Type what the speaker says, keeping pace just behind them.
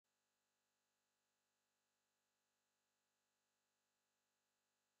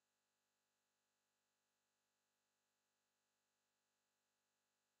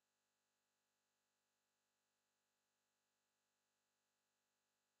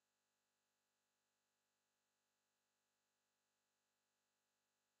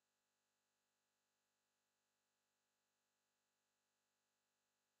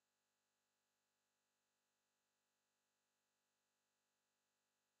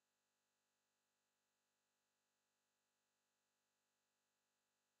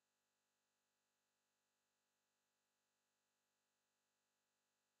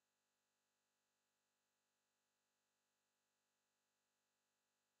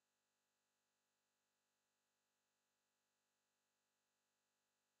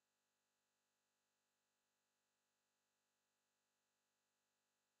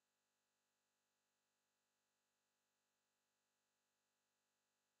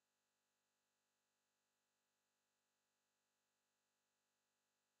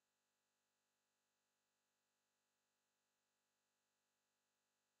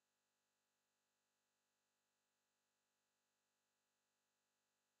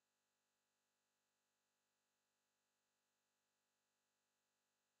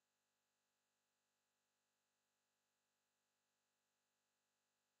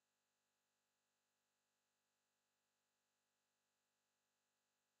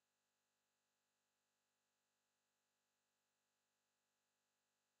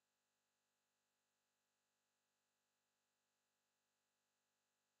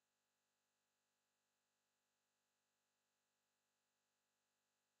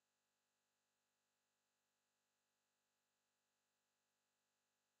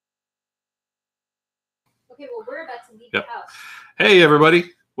Okay, well, we're about to leave Yep. the house. Hey,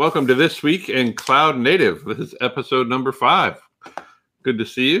 everybody. Welcome to This Week in Cloud Native. This is episode number 5. Good to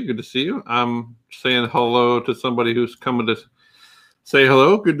see you. Good to see you. I'm saying hello to somebody who's coming to say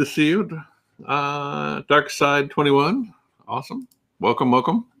hello. Good to see you. Dark Side 21. Awesome. Welcome,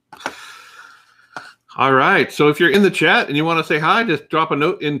 welcome. All right. So if you're in the chat and you want to say hi, just drop a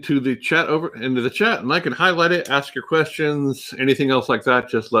note into the chat and I can highlight it, ask your questions, anything else like that.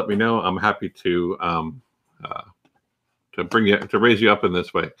 Just let me know. I'm happy to raise you up in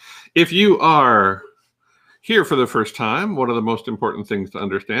this way. If you are here for the first time, one of the most important things to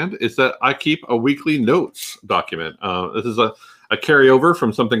understand is that I keep a weekly notes document. This is a carryover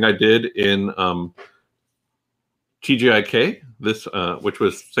from something I did in TGIK, which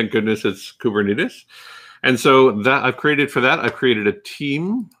was, thank goodness, it's Kubernetes. And so that I've created a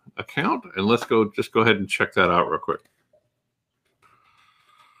team account, and let's go ahead and check that out real quick.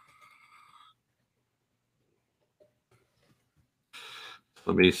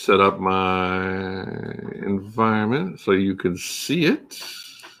 Let me set up my environment so you can see it.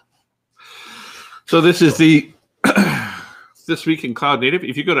 So this is the This Week in Cloud Native.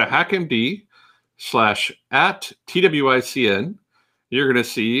 If you go to hackmd/@TWICN, you're going to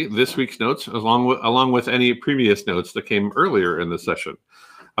see this week's notes along with any previous notes that came earlier in the session.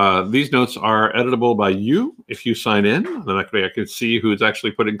 These notes are editable by you. If you sign in, then I can see who's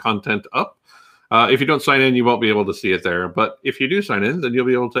actually putting content up. If you don't sign in, you won't be able to see it there. But if you do sign in, then you'll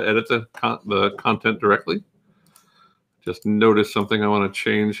be able to edit the content directly. Just notice something I want to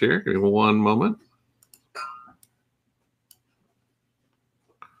change here. Give me one moment.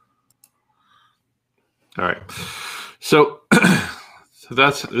 All right. So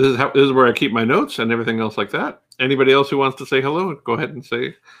this is where I keep my notes and everything else like that. Anybody else who wants to say hello, go ahead and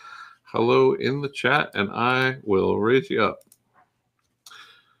say hello in the chat, and I will raise you up.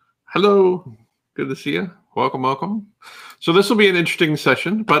 Hello. Good to see you. Welcome, welcome. So this will be an interesting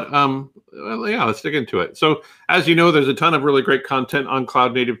session, but well, yeah, let's dig into it. So as you know, there's a ton of really great content on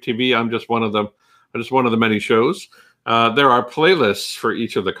Cloud Native TV. I'm just one of the many shows. There are playlists for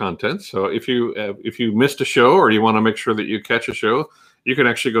each of the content. So if you missed a show or you want to make sure that you catch a show, you can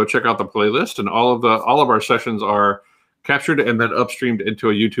actually go check out the playlist, and all of our sessions are captured and then upstreamed into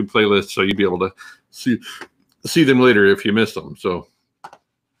a YouTube playlist, so you'll be able to see them later if you missed them. So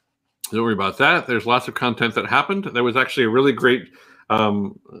don't worry about that. There's lots of content that happened. There was actually a really great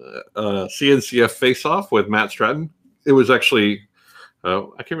CNCF face-off with Matt Stratton. It was actually, I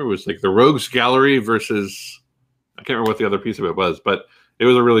can't remember, it was like the Rogues Gallery versus, I can't remember what the other piece of it was, but it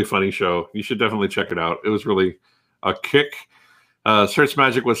was a really funny show. You should definitely check it out. It was really a kick. Search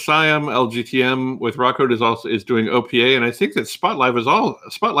Magic with Siam, LGTM with Rockcode is doing OPA, and I think that Spotlight is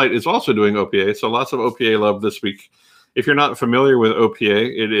also doing OPA. So lots of OPA love this week. If you're not familiar with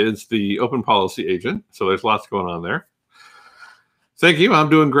OPA, it is the Open Policy Agent. So there's lots going on there. Thank you. I'm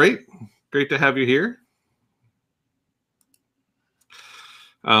doing great. Great to have you here.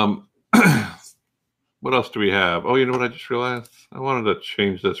 What else do we have? Oh, you know what I just realized? I wanted to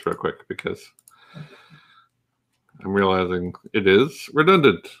change this real quick because I'm realizing it is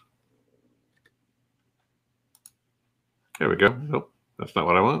redundant. There we go. Nope, that's not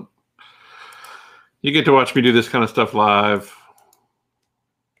what I want. You get to watch me do this kind of stuff live.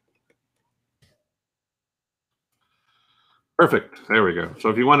 Perfect. There we go. So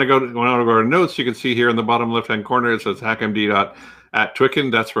if you want to go to notes, you can see here in the bottom left-hand corner, it says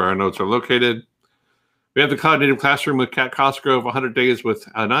hackmd.@Twicken. That's where our notes are located. We have the Cloud Native Classroom with Kat Cosgrove, 100 Days with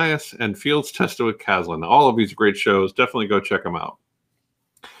Anais, and Fields Tested with Caslin. All of these are great shows. Definitely go check them out.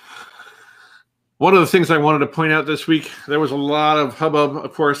 One of the things I wanted to point out this week, there was a lot of hubbub,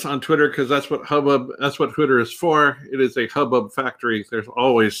 of course, on Twitter, because that's what Twitter is for. It is a hubbub factory. There's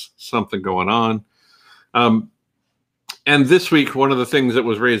always something going on. And this week, one of the things that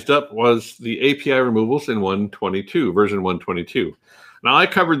was raised up was the API removals in 1.22, version 1.22. Now, I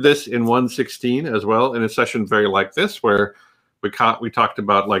covered this in 1.16 as well in a session very like this, where we talked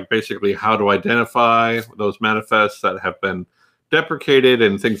about like basically how to identify those manifests that have been deprecated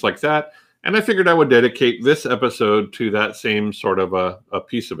and things like that. And I figured I would dedicate this episode to that same sort of a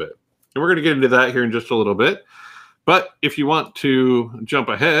piece of it. And we're going to get into that here in just a little bit. But if you want to jump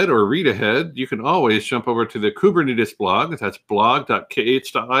ahead or read ahead, you can always jump over to the Kubernetes blog. That's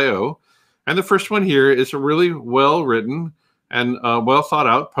blog.kh.io. And the first one here is a really well-written and well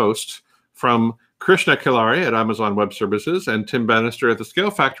thought-out post from Krishna Khilari at Amazon Web Services and Tim Bannister at the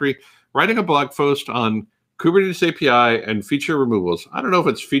Scale Factory, writing a blog post on Kubernetes API and feature removals. I don't know if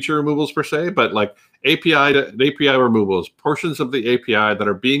it's feature removals per se, but like API removals, portions of the API that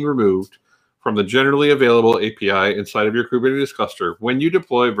are being removed from the generally available API inside of your Kubernetes cluster when you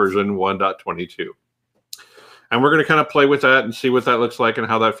deploy version 1.22. And we're going to kind of play with that and see what that looks like and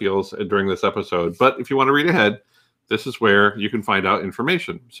how that feels during this episode. But if you want to read ahead, this is where you can find out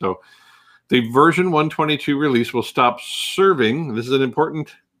information. So the version 122 release will stop serving, this is an important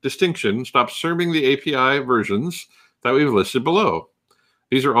distinction, stop serving the API versions that we've listed below.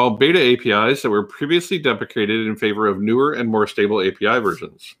 These are all beta APIs that were previously deprecated in favor of newer and more stable API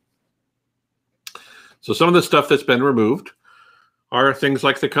versions. So some of the stuff that's been removed are things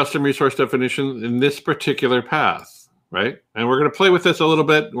like the custom resource definition in this particular path, right? And we're going to play with this a little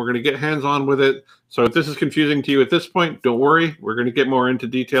bit. We're going to get hands-on with it. So if this is confusing to you at this point, don't worry. We're going to get more into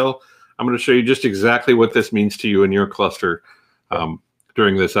detail. I'm going to show you just exactly what this means to you in your cluster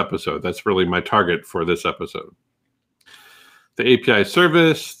during this episode. That's really my target for this episode. The API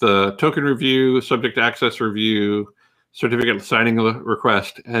service, the token review, subject access review, certificate signing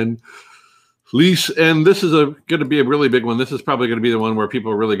request, and lease. And this is going to be a really big one. This is probably going to be the one where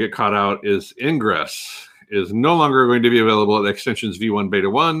people really get caught out. Is ingress is no longer going to be available at extensions v1 beta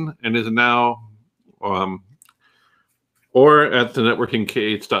 1 and is now or at the networking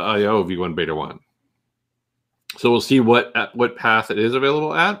k8s.io v1 beta 1. So we'll see what path it is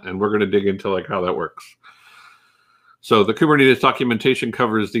available at, and we're going to dig into like how that works. So the Kubernetes documentation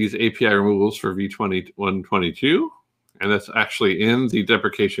covers these API removals for v122, and that's actually in the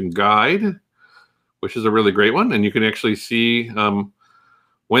deprecation guide, which is a really great one. And you can actually see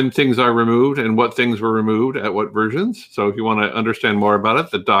when things are removed and what things were removed at what versions. So if you want to understand more about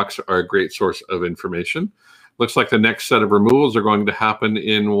it, the docs are a great source of information. Looks like the next set of removals are going to happen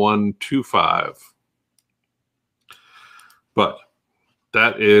in 125. But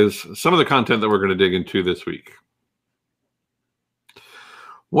that is some of the content that we're going to dig into this week.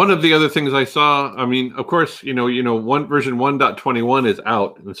 One of the other things I saw, I mean, of course, version 1.21 is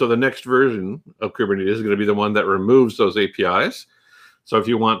out. And so the next version of Kubernetes is going to be the one that removes those APIs. So if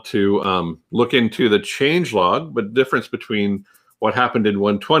you want to look into the changelog, but difference between what happened in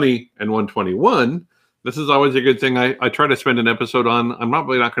 120 and 121, this is always a good thing. I try to spend an episode on. I'm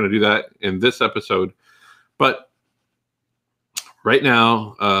probably not going to do that in this episode, but right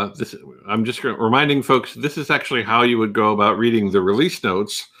now, I'm just reminding folks, this is actually how you would go about reading the release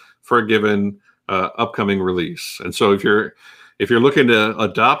notes for a given upcoming release. And so if you're looking to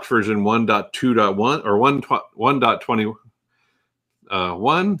adopt version 1.2.1 or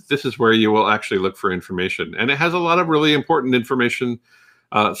 1.21, this is where you will actually look for information. And it has a lot of really important information,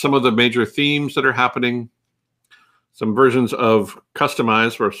 some of the major themes that are happening, some versions of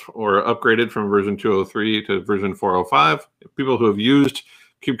customized or upgraded from version 203 to version 405. People who have used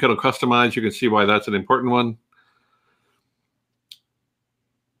kubekettle customized, you can see why that's an important one.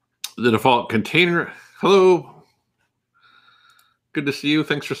 The default container. Hello. Good to see you.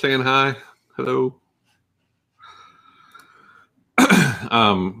 Thanks for saying hi. Hello.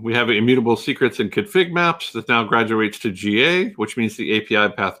 We have immutable secrets and config maps that now graduates to GA, which means the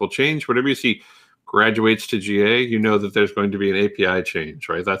API path will change. Whatever you see graduates to GA, you know that there's going to be an API change,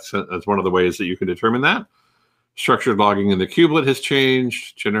 right? That's one of the ways that you can determine that. Structured logging in the kubelet has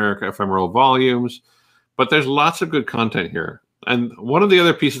changed, generic ephemeral volumes, but there's lots of good content here. And one of the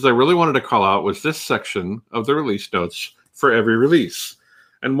other pieces I really wanted to call out was this section of the release notes for every release.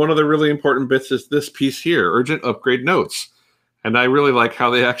 And one of the really important bits is this piece here, urgent upgrade notes. And I really like how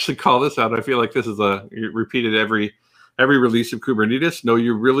they actually call this out. I feel like this is repeated every release of Kubernetes. No,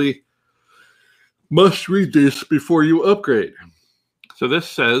 you really must read this before you upgrade. So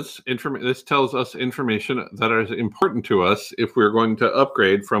this tells us information that is important to us if we're going to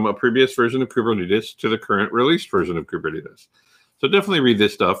upgrade from a previous version of Kubernetes to the current released version of Kubernetes. So definitely read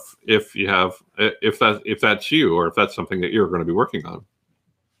this stuff if that's you, or if that's something that you're going to be working on.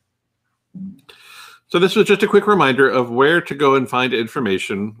 So this was just a quick reminder of where to go and find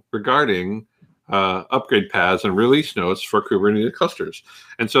information regarding upgrade paths and release notes for Kubernetes clusters.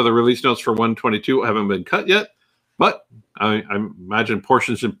 And so the release notes for 122 haven't been cut yet, but I imagine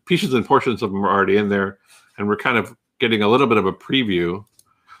pieces and portions of them are already in there. And we're kind of getting a little bit of a preview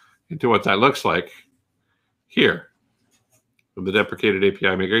into what that looks like here with the deprecated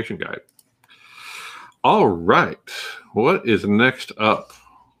API migration guide. All right, what is next up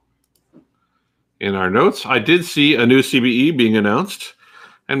in our notes? I did see a new CBE being announced.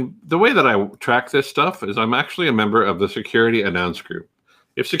 And the way that I track this stuff is I'm actually a member of the Security Announce group.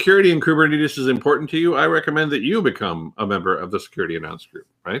 If security in Kubernetes is important to you, I recommend that you become a member of the Security Announce group,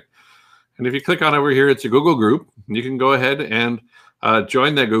 right? And if you click on over here, it's a Google group. You can go ahead and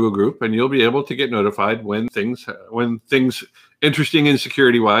join that Google group, and you'll be able to get notified when things interesting and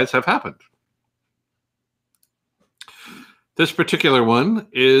security-wise have happened. This particular one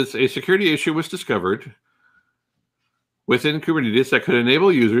is a security issue was discovered within Kubernetes that could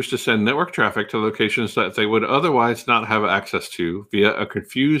enable users to send network traffic to locations that they would otherwise not have access to via a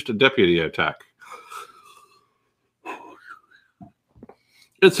confused deputy attack.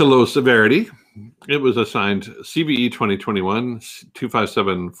 It's a low severity. It was assigned CVE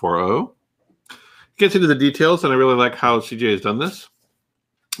 2021-25740. Gets into the details, and I really like how CJ has done this,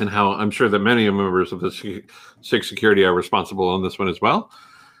 and how I'm sure that many members of the SIG security are responsible on this one as well.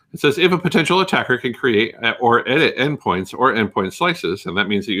 It says if a potential attacker can create or edit endpoints or endpoint slices, and that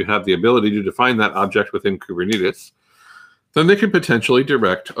means that you have the ability to define that object within Kubernetes, then they can potentially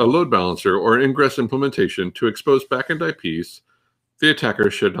direct a load balancer or ingress implementation to expose backend IPs the attacker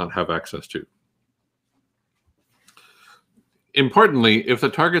should not have access to. Importantly, if the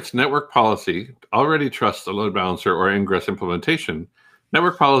target's network policy already trusts the load balancer or ingress implementation,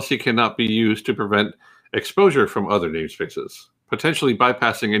 network policy cannot be used to prevent exposure from other namespaces, potentially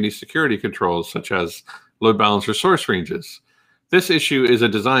bypassing any security controls such as load balancer source ranges. This issue is a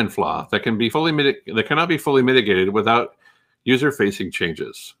design flaw that cannot be fully mitigated without user-facing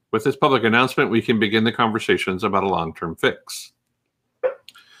changes. With this public announcement, we can begin the conversations about a long-term fix.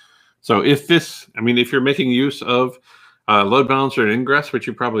 So if you're making use of load balancer and ingress, which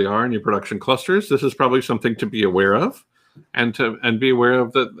you probably are in your production clusters, this is probably something to be aware of, and be aware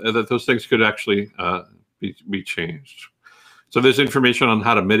of that those things could actually be changed. So there's information on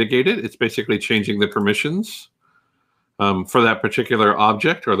how to mitigate it. It's basically changing the permissions for that particular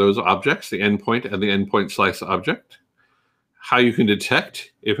object or those objects, the endpoint and the endpoint slice object. How you can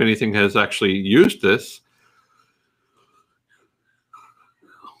detect if anything has actually used this.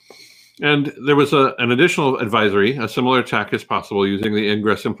 And there was an additional advisory. A similar attack is possible using the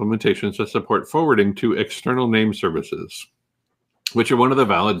ingress implementations to support forwarding to external name services, which are one of the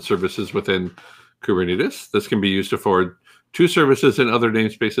valid services within Kubernetes. This can be used to forward to services in other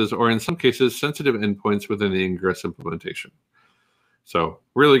namespaces, or in some cases, sensitive endpoints within the ingress implementation. So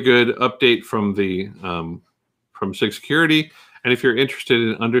really good update from from SIG Security. And if you're interested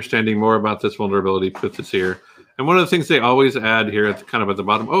in understanding more about this vulnerability, put this here. And one of the things they always add here at the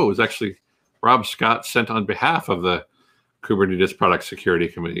bottom, is actually Rob Scott sent on behalf of the Kubernetes Product Security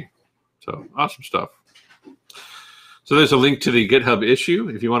Committee. So awesome stuff. So there's a link to the GitHub issue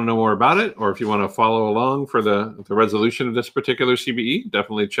if you want to know more about it, or if you want to follow along for the resolution of this particular CVE,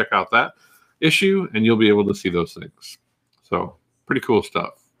 definitely check out that issue and you'll be able to see those things. So pretty cool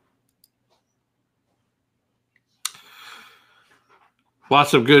stuff.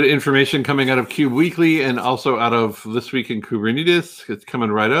 Lots of good information coming out of Cube Weekly and also out of This Week in Kubernetes. It's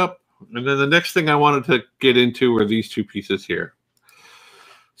coming right up. And then the next thing I wanted to get into were these two pieces here.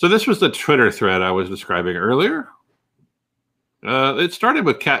 So this was the Twitter thread I was describing earlier. It started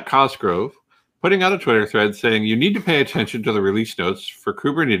with Kat Cosgrove putting out a Twitter thread saying, you need to pay attention to the release notes for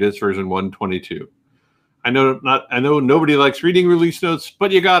Kubernetes version 122. I know nobody likes reading release notes,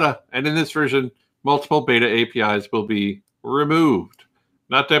 but you gotta. And in this version, multiple beta APIs will be removed.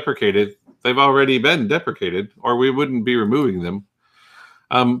 Not deprecated. They've already been deprecated, or we wouldn't be removing them.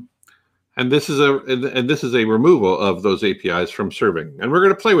 And this is a removal of those APIs from serving. And we're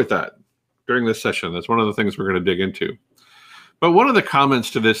going to play with that during this session. That's one of the things we're going to dig into. But one of the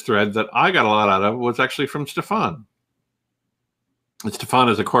comments to this thread that I got a lot out of was actually from Stefan. And Stefan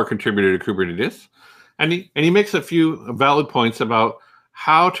is a core contributor to Kubernetes. And he makes a few valid points about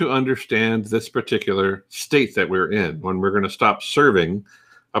how to understand this particular state that we're in when we're going to stop serving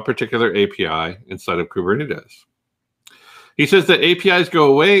a particular API inside of Kubernetes. He says that APIs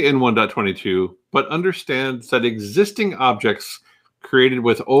go away in 1.22, but understands that existing objects created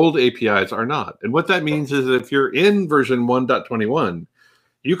with old APIs are not. And what that means is that if you're in version 1.21,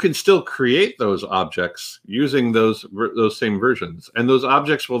 you can still create those objects using those same versions. And those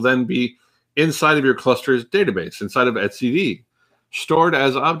objects will then be inside of your cluster's database, inside of etcd, stored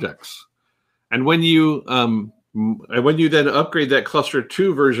as objects. And when you then upgrade that cluster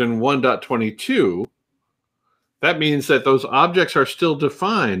to version 1.22, that means that those objects are still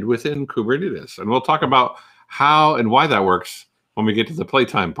defined within Kubernetes. And we'll talk about how and why that works when we get to the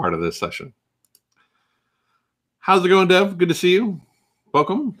playtime part of this session. How's it going, Dev? Good to see you.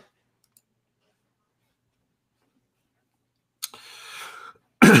 Welcome.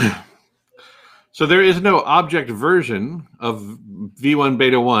 So there is no object version of v1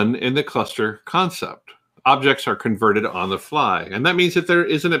 beta 1 in the cluster concept. Objects are converted on the fly. And that means that there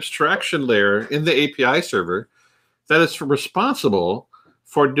is an abstraction layer in the API server that is responsible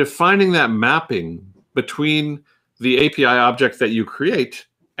for defining that mapping between the API object that you create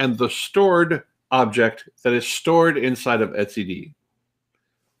and the stored object that is stored inside of etcd.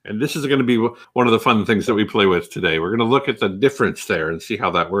 And this is going to be one of the fun things that we play with today. We're going to look at the difference there and see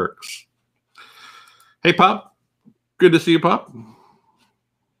how that works. Hey, Pop. Good to see you, Pop.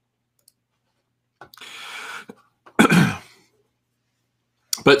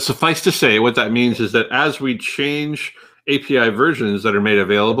 But suffice to say, what that means is that as we change API versions that are made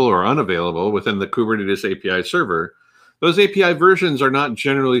available or unavailable within the Kubernetes API server, those API versions are not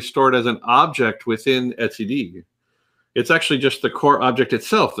generally stored as an object within etcd. It's actually just the core object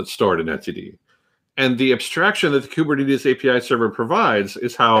itself that's stored in etcd. And the abstraction that the Kubernetes API server provides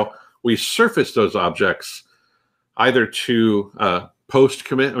is how we surface those objects, either to post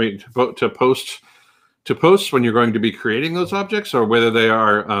commit, to posts when you're going to be creating those objects, or whether they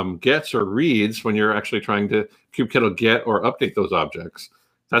are gets or reads when you're actually trying to kubectl get or update those objects.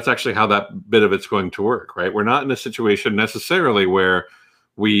 That's actually how that bit of it's going to work, right? We're not in a situation necessarily where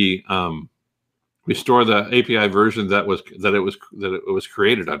we store the API version that it was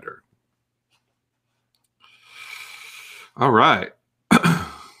created under. All right.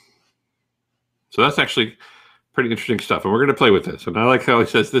 So that's actually pretty interesting stuff, and we're going to play with this. And I like how he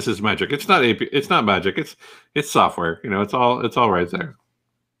says this is magic. It's not it's not magic. It's software. You know, it's all right there.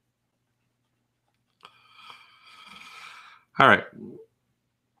 All right.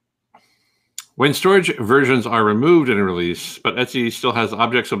 When storage versions are removed in a release, but etcd still has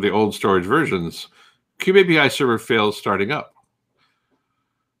objects of the old storage versions, kubeAPI server fails starting up.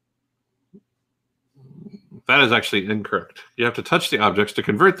 That is actually incorrect. You have to touch the objects to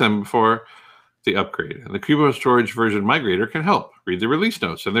convert them before the upgrade. And the Kubo storage version migrator can help. Read the release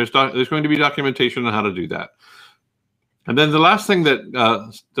notes, and there's going to be documentation on how to do that. And then the last thing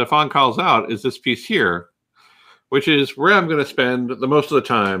that Stefan calls out is this piece here, which is where I'm going to spend the most of the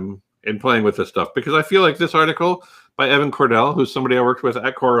time in playing with this stuff, because I feel like this article by Evan Cordell, who's somebody I worked with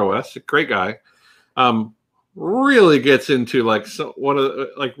at CoreOS, a great guy, really gets into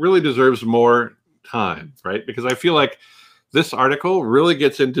really deserves more time, right? Because I feel like this article really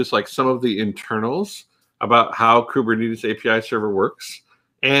gets into like some of the internals about how Kubernetes API server works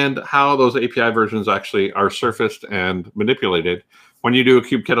and how those API versions actually are surfaced and manipulated when you do a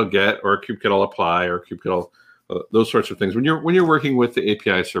kubectl get or a kubectl apply or kubectl those sorts of things when you're working with the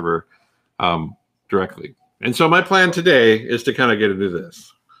API server directly. And so my plan today is to kind of get into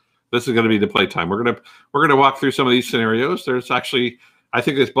this. This is going to be the playtime. We're gonna walk through some of these scenarios. There's actually, I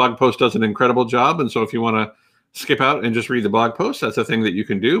think this blog post does an incredible job, and so if you want to skip out and just read the blog post, that's a thing that you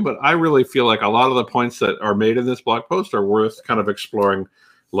can do. But I really feel like a lot of the points that are made in this blog post are worth kind of exploring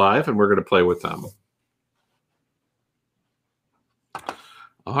live, and we're going to play with them.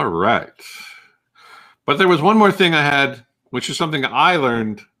 All right. But there was one more thing I had, which is something I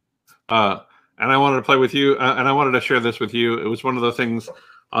learned, and I wanted to play with you, and I wanted to share this with you. It was one of the things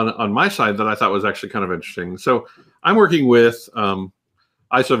on my side that I thought was actually kind of interesting. So I'm working with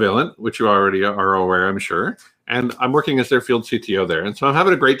Isovalent, which you already are aware, I'm sure. And I'm working as their field CTO there. And so I'm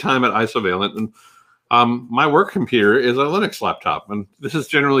having a great time at Isovalent. And my work computer is a Linux laptop. And this is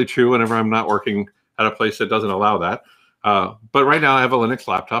generally true whenever I'm not working at a place that doesn't allow that. But right now I have a Linux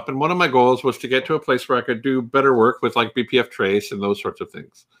laptop. And one of my goals was to get to a place where I could do better work with like BPF trace and those sorts of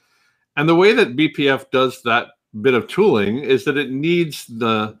things. And the way that BPF does that bit of tooling is that it needs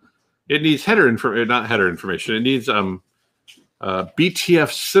header information, not header information. It needs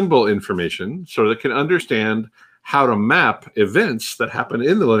BTF symbol information so that it can understand how to map events that happen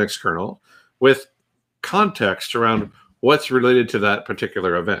in the Linux kernel with context around what's related to that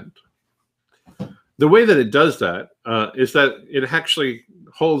particular event. The way that it does that is that it actually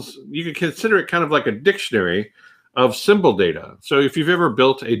holds, you can consider it kind of like a dictionary of symbol data. So if you've ever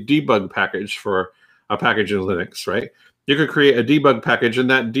built a debug package for a package in Linux, right? You could create a debug package, and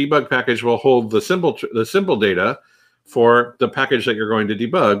that debug package will hold the symbol data for the package that you're going to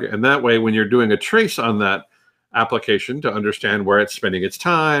debug. And that way, when you're doing a trace on that application to understand where it's spending its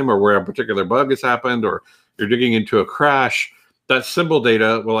time or where a particular bug has happened, or you're digging into a crash, that symbol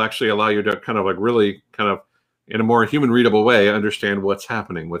data will actually allow you to kind of like really kind of in a more human readable way understand what's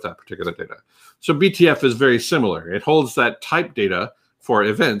happening with that particular data. So BTF is very similar. It holds that type data for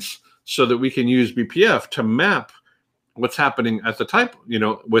events so that we can use BPF to map what's happening at the type,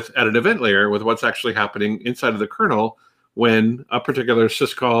 at an event layer with what's actually happening inside of the kernel when a particular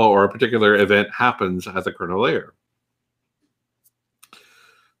syscall or a particular event happens at the kernel layer.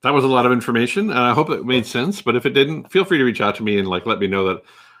 That was a lot of information, and I hope it made sense. But if it didn't, feel free to reach out to me and let me know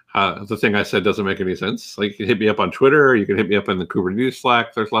that the thing I said doesn't make any sense. Like, you can hit me up on Twitter, or you can hit me up in the Kubernetes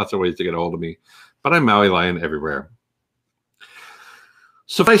Slack. There's lots of ways to get a hold of me. But I'm Maui Lion everywhere.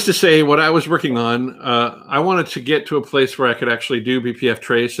 Suffice to say, what I was working on, I wanted to get to a place where I could actually do BPF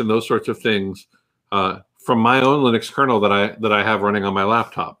trace and those sorts of things from my own Linux kernel that I have running on my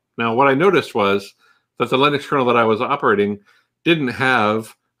laptop. Now, what I noticed was that the Linux kernel that I was operating didn't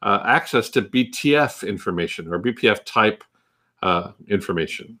have access to BTF information or BPF type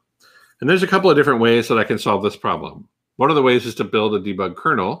information. And there's a couple of different ways that I can solve this problem. One of the ways is to build a debug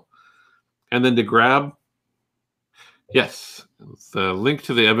kernel and then to grab, yes, the link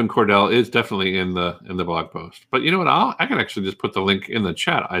to the Evan Cordell is definitely in the blog post. But you know what? I can actually just put the link in the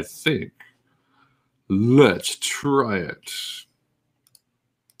chat, I think. Let's try it.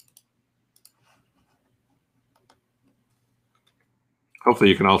 Hopefully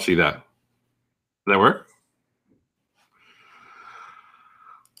you can all see that. Does that work?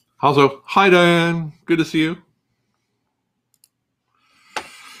 Also, hi Diane, good to see you.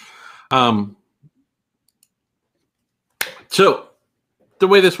 So the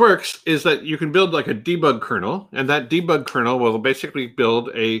way this works is that you can build like a debug kernel, and that debug kernel will basically build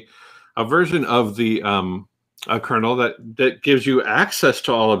a version of the a kernel that gives you access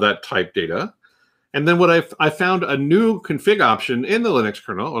to all of that type data. And then what I found a new config option in the Linux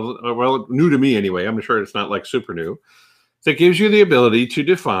kernel, well, new to me anyway, I'm sure it's not like super new, that gives you the ability to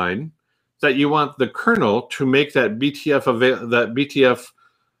define that you want the kernel to make that BTF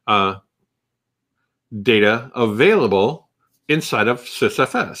data available inside of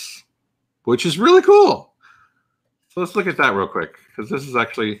SysFS, which is really cool. So let's look at that real quick, because this is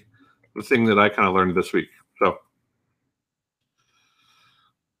actually the thing that I kind of learned this week. So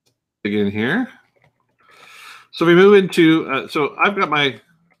dig in here. So we move into, so I've got my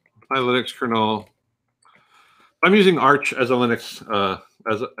Linux kernel. I'm using Arch as a Linux,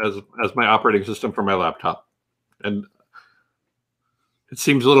 as my operating system for my laptop. And it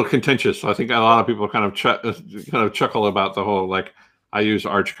seems a little contentious. I think a lot of people kind of chuckle about the whole, like, I use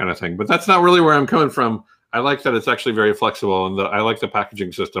Arch kind of thing. But that's not really where I'm coming from. I like that it's actually very flexible, and I like the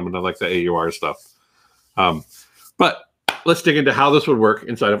packaging system, and I like the AUR stuff. But let's dig into how this would work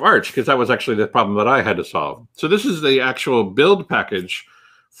inside of Arch, because that was actually the problem that I had to solve. So this is the actual build package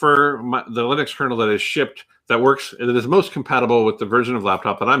for the Linux kernel that is shipped, that is most compatible with the version of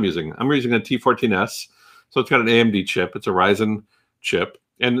laptop that I'm using. I'm using a T14S, so it's got an AMD chip. It's a Ryzen chip,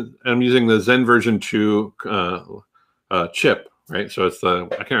 and I'm using the Zen version 2 chip, right? So it's the,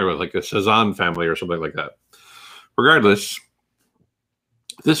 I can't remember, like the Cezanne family or something like that. Regardless,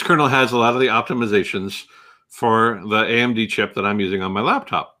 this kernel has a lot of the optimizations for the AMD chip that I'm using on my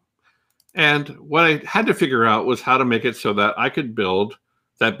laptop. And what I had to figure out was how to make it so that I could build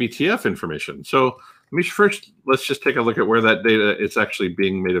that BTF information. So let's just take a look at where that data is actually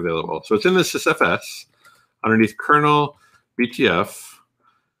being made available. So it's in the SysFS underneath kernel BTF.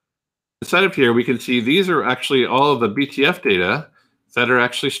 Inside of here, we can see these are actually all of the BTF data that are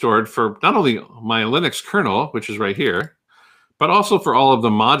actually stored for not only my Linux kernel, which is right here, but also for all of the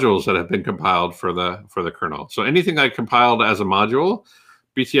modules that have been compiled for the kernel. So anything I compiled as a module,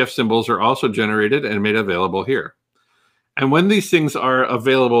 BTF symbols are also generated and made available here. And when these things are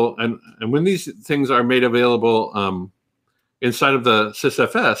available, and when these things are made available inside of the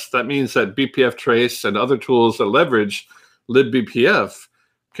SysFS, that means that BPF trace and other tools that leverage libbpf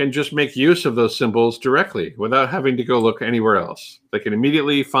can just make use of those symbols directly without having to go look anywhere else. They can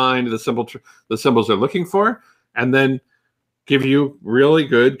immediately find the symbols they're looking for, and then give you really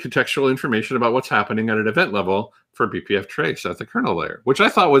good contextual information about what's happening at an event level for BPF trace at the kernel layer, which I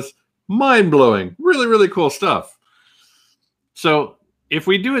thought was mind-blowing. Really, really cool stuff. So if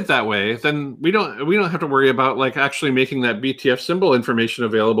we do it that way, then we don't have to worry about like actually making that BTF symbol information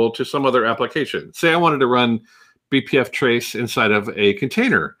available to some other application. Say I wanted to run BPF trace inside of a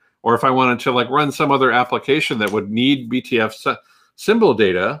container, or if I wanted to like run some other application that would need BTF symbol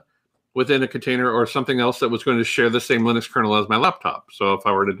data within a container or something else that was going to share the same Linux kernel as my laptop. So if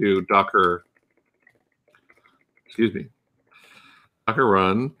I were to do docker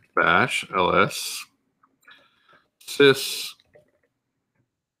run bash ls sys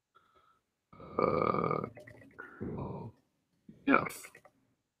kernel f.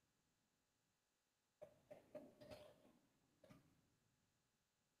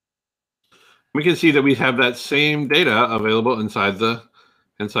 We can see that we have that same data available inside the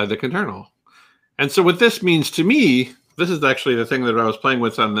kernel. And so what this means to me, this is actually the thing that I was playing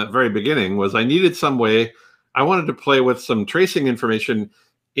with on the very beginning, was I needed some way, I wanted to play with some tracing information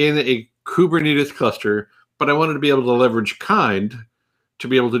in a Kubernetes cluster, but I wanted to be able to leverage kind to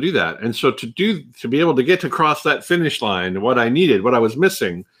be able to do that. And so to be able to get to cross that finish line, what I was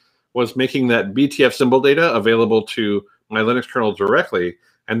missing was making that BTF symbol data available to my Linux kernel directly.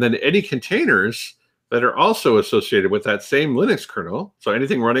 And then any containers that are also associated with that same Linux kernel, so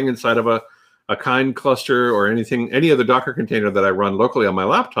anything running inside of a kind cluster or any other Docker container that I run locally on my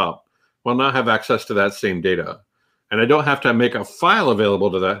laptop will now have access to that same data. And I don't have to make a file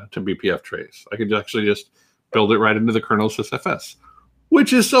available to BPF trace. I can actually just build it right into the kernel SysFS.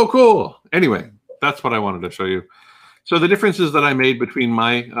 which is so cool. Anyway, that's what I wanted to show you. So the differences that I made between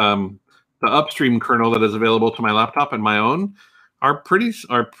my the upstream kernel that is available to my laptop and my own are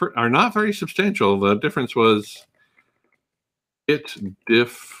not very substantial. The difference was git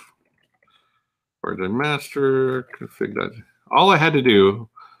diff origin master config that. All I had to do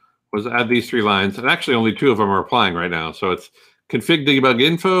was add these 3 lines, and actually only 2 of them are applying right now. So it's config debug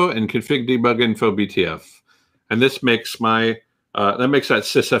info and config debug info BTF, and this makes my that makes that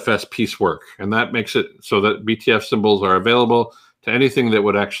sysfs piece work, and that makes it so that BTF symbols are available to anything that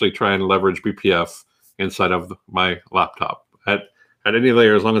would actually try and leverage BPF inside of my laptop at any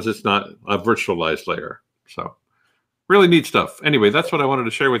layer, as long as it's not a virtualized layer. So really neat stuff. Anyway, that's what I wanted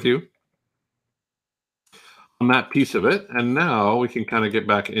to share with you on that piece of it. And now we can kind of get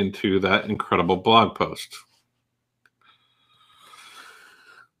back into that incredible blog post.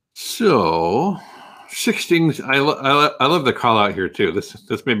 So 16, I love the call out here too.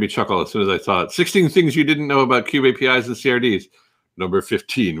 This made me chuckle as soon as I saw it. 16 things you didn't know about Kube APIs and CRDs. Number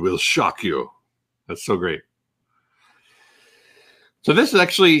 15 will shock you. That's so great. So this is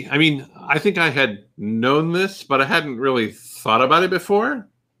actually, I mean, I think I had known this, but I hadn't really thought about it before.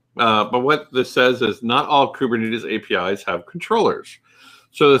 But what this says is not all Kubernetes APIs have controllers.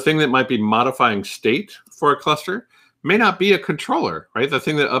 So the thing that might be modifying state for a cluster may not be a controller, right? The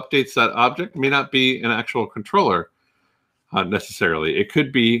thing that updates that object may not be an actual controller necessarily. It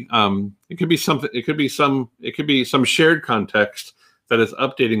could be something. It could be some shared context that is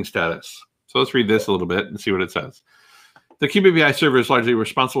updating status. So let's read this a little bit and see what it says. The Kube API server is largely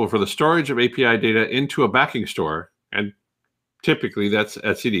responsible for the storage of API data into a backing store, and typically that's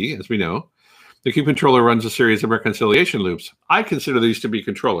etcd, as we know. The Kube controller runs a series of reconciliation loops. I consider these to be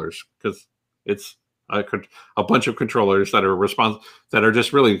controllers because it's a bunch of controllers that are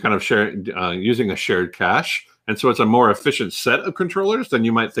just really kind of using a shared cache, and so it's a more efficient set of controllers than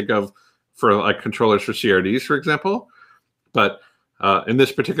you might think of for like controllers for CRDs, for example. But in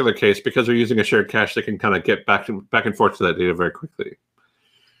this particular case, because they're using a shared cache, they can kind of get back and forth to that data very quickly.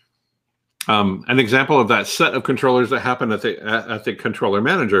 An example of that set of controllers that happen at the controller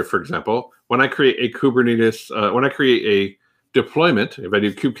manager, for example, when I create a Kubernetes, when I create a deployment, if I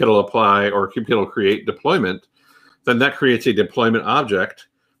do kubectl apply or kubectl create deployment, then that creates a deployment object.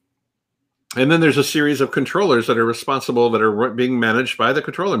 And then there's a series of controllers that are responsible, that are being managed by the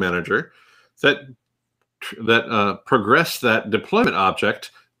controller manager, that progress that deployment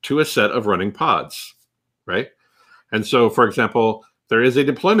object to a set of running pods, right? And so, for example, there is a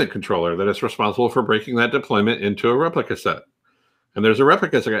deployment controller that is responsible for breaking that deployment into a replica set. And there's a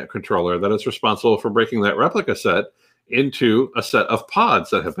replica set controller that is responsible for breaking that replica set into a set of pods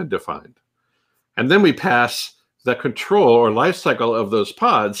that have been defined. And then we pass the control or lifecycle of those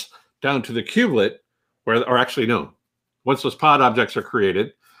pods down to the kubelet, once those pod objects are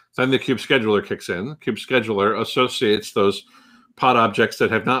created, then the kube scheduler kicks in. Kube scheduler associates those pod objects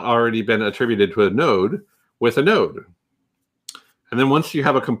that have not already been attributed to a node with a node. And then once you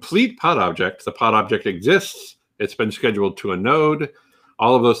have a complete pod object, the pod object exists, it's been scheduled to a node,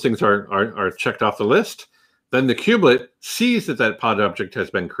 all of those things are checked off the list. Then the kubelet sees that that pod object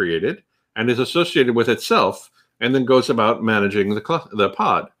has been created and is associated with itself, and then goes about managing the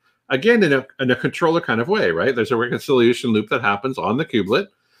pod. Again, in a controller kind of way, right? There's a reconciliation loop that happens on the kubelet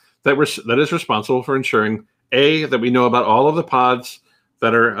that is responsible for ensuring, A, that we know about all of the pods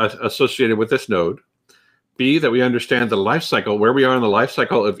that are associated with this node, B, that we understand the life cycle, where we are in the life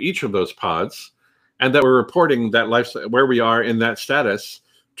cycle of each of those pods, and that we're reporting that where we are in that status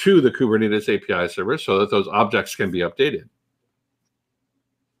to the Kubernetes API server so that those objects can be updated.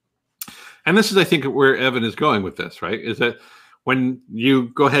 And this is, I think, where Evan is going with this, right? Is that when you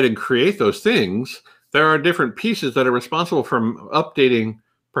go ahead and create those things, there are different pieces that are responsible for updating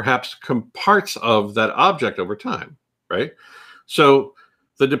perhaps parts of that object over time, right? So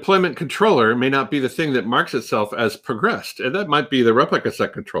the deployment controller may not be the thing that marks itself as progressed, and that might be the replica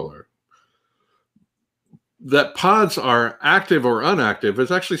set controller. That pods are active or inactive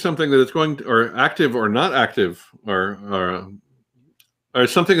is actually something that is going to, or active or not active, or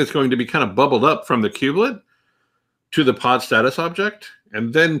something that's going to be kind of bubbled up from the kubelet to the pod status object,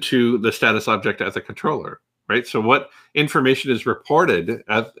 and then to the status object at the controller, right? So what information is reported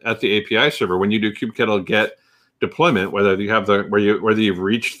at the API server when you do kubectl get deployment, whether you have whether you've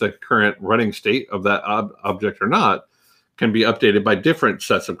reached the current running state of that object or not, can be updated by different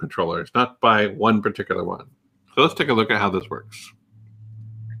sets of controllers, not by one particular one. So let's take a look at how this works.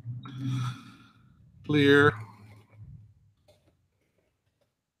 Clear.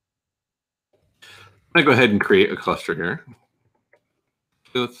 I'm going to go ahead and create a cluster here.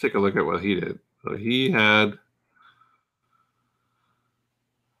 So let's take a look at what he did. So he had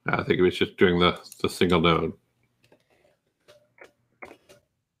I think it was just doing the single node.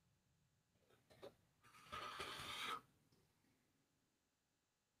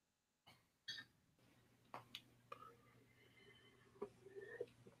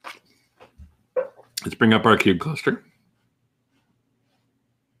 Let's bring up our cube cluster.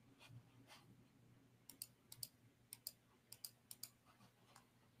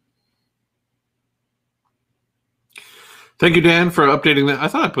 Thank you, Dan, for updating that. I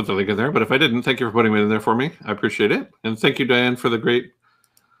thought I put the link in there, but if I didn't, thank you for putting it in there for me. I appreciate it. And thank you, Diane, for the great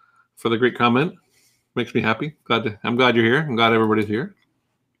comment. Makes me happy. I'm glad you're here. I'm glad everybody's here.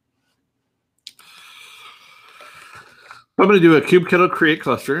 I'm going to do a kubekettle create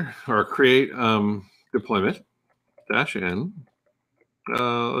cluster or create deployment -n.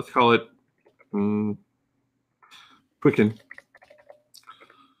 Let's call it Quicken.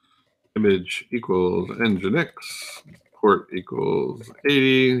 Image equals Nginx. Port equals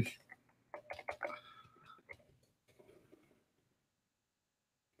 80.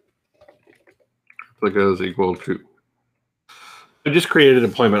 Replicas equal 2. I just created a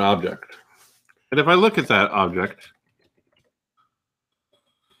deployment object. And if I look at that object,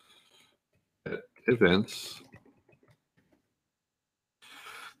 events,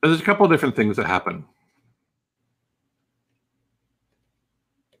 there's a couple of different things that happen.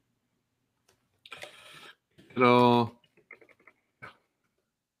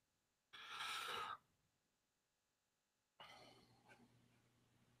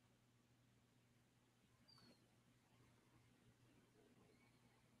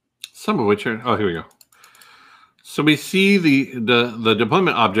 Some of which are, oh, here we go. So we see the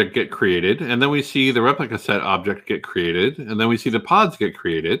deployment object get created, and then we see the replica set object get created, and then we see the pods get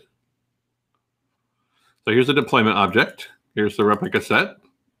created. So here's the deployment object. Here's the replica set.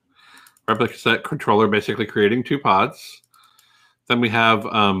 Replica set controller basically creating 2 pods. Then we have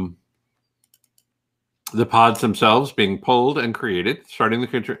the pods themselves being pulled and created, starting the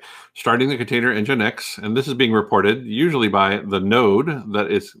container Nginx, and this is being reported usually by the node that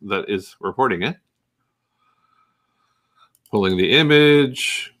is reporting it. Pulling the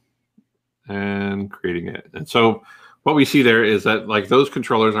image and creating it. And so what we see there is that like those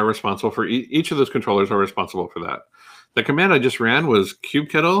controllers are responsible for each of those controllers are responsible for that. The command I just ran was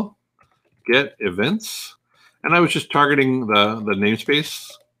kubekettle get events, and I was just targeting the namespace.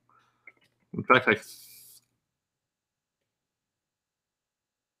 In fact,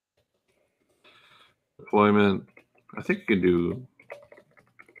 deployment, I think you can do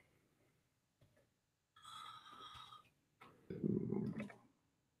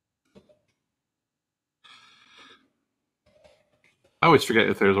I always forget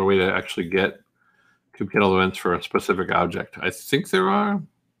if there's a way to actually get kubekettle events for a specific object. I think there are.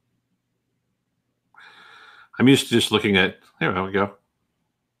 I'm used to just looking at, there we go.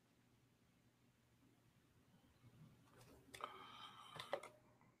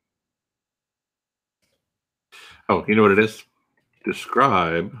 Oh, you know what it is?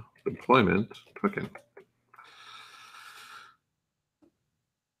 Describe deployment token.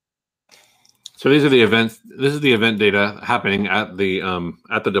 So these are the events. This is the event data happening at the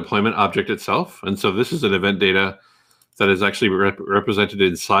deployment object itself, and so this is an event data that is actually represented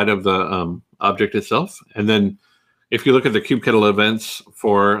inside of the object itself. And then, if you look at the kubekettle events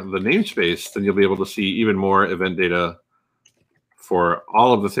for the namespace, then you'll be able to see even more event data for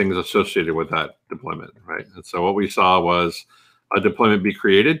all of the things associated with that deployment, right? And so what we saw was a deployment be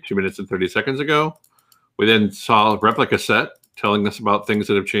created 2 minutes and 30 seconds ago. We then saw a replica set telling us about things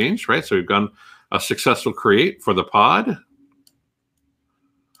that have changed, right? So we've done a successful create for the pod.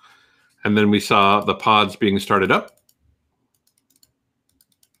 And then we saw the pods being started up.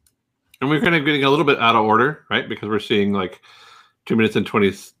 And we're kind of getting a little bit out of order, right? Because we're seeing like 2 minutes and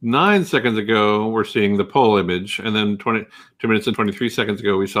 29 seconds ago, we're seeing the poll image. And then 2 minutes and 23 seconds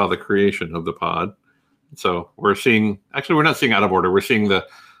ago, we saw the creation of the pod. So we're seeing, actually, we're not seeing out of order. We're seeing the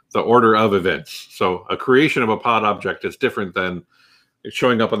order of events. So a creation of a pod object is different than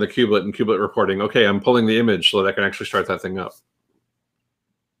showing up on the kubelet and kubelet reporting, okay, I'm pulling the image so that I can actually start that thing up.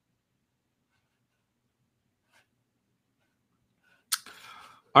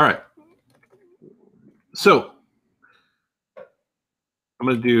 All right. So I'm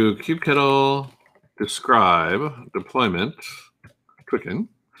going to do kubekettle describe deployment quicken.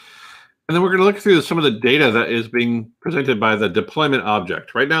 And then we're going to look through some of the data that is being presented by the deployment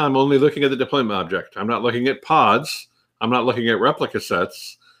object. Right now, I'm only looking at the deployment object. I'm not looking at pods. I'm not looking at replica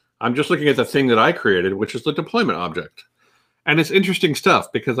sets. I'm just looking at the thing that I created, which is the deployment object. And it's interesting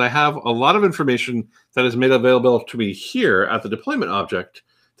stuff because I have a lot of information that is made available to me here at the deployment object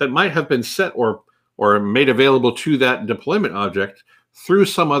that might have been set or made available to that deployment object through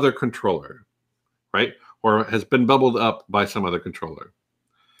some other controller, right? Or has been bubbled up by some other controller.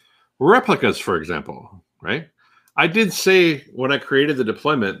 Replicas, for example, right? I did say when I created the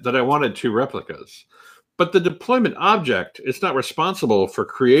deployment that I wanted 2 replicas, but the deployment object is not responsible for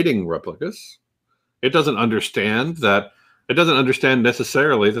creating replicas. It doesn't understand that. It doesn't understand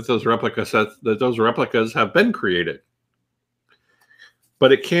necessarily that those replicas have been created.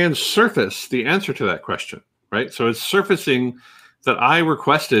 But it can surface the answer to that question, right? So it's surfacing that I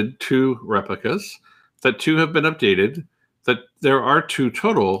requested 2 replicas, that 2 have been updated, that there are 2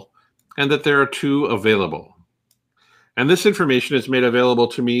 total, and that there are 2 available. And this information is made available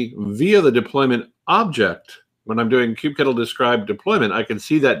to me via the deployment object. When I'm doing kubectl describe deployment, I can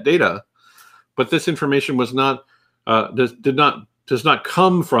see that data, but this information was not does not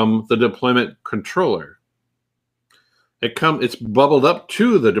come from the deployment controller. It's bubbled up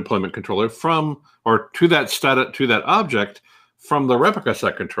to the deployment controller from, or to that object from the replica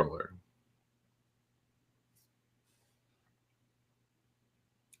set controller.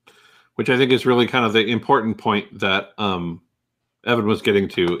 Which I think is really kind of the important point that Evan was getting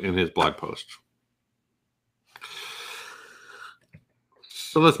to in his blog post.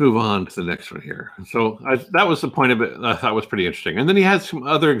 So let's move on to the next one here. So that was the point of it. I thought was pretty interesting. And then he has some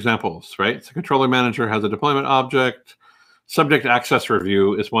other examples, right? So controller manager has a deployment object. Subject access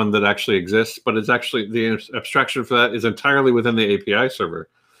review is one that actually exists, but it's actually the abstraction for that is entirely within the API server.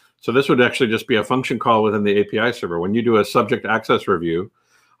 So this would actually just be a function call within the API server. When you do a subject access review,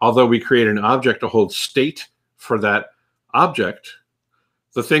 although we create an object to hold state for that object,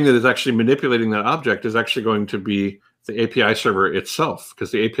 the thing that is actually manipulating that object is actually going to be the API server itself, because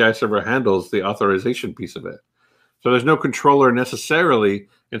the API server handles the authorization piece of it. So there's no controller necessarily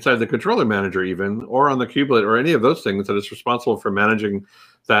inside the controller manager even, or on the kubelet or any of those things that is responsible for managing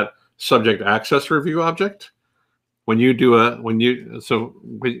that subject access review object. When you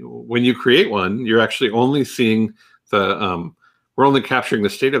create one, you're actually only seeing we're only capturing the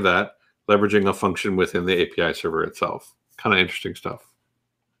state of that, leveraging a function within the API server itself. Kind of interesting stuff.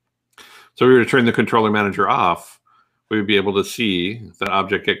 So if we were to turn the controller manager off, we would be able to see the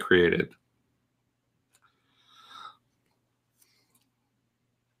object get created.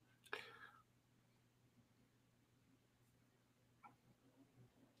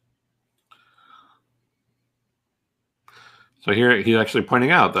 So here he's actually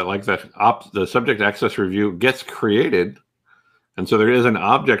pointing out that like the subject access review gets created. And so there is an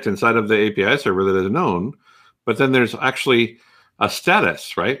object inside of the API server that is known, but then there's actually a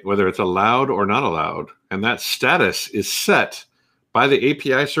status, right? Whether it's allowed or not allowed. And that status is set by the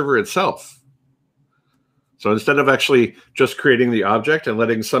API server itself. So instead of actually just creating the object and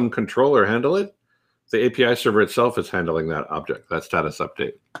letting some controller handle it, the API server itself is handling that object, that status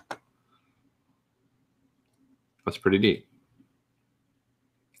update. That's pretty neat.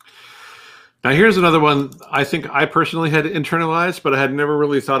 Now here's another one I think I personally had internalized, but I had never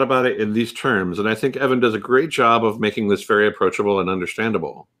really thought about it in these terms. And I think Evan does a great job of making this very approachable and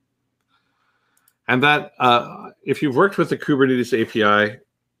understandable. And that if you've worked with the Kubernetes API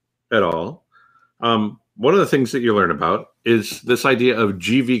at all, one of the things that you learn about is this idea of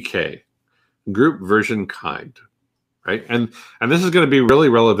GVK, group version kind, right? And this is going to be really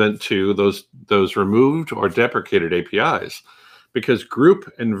relevant to those removed or deprecated APIs, because group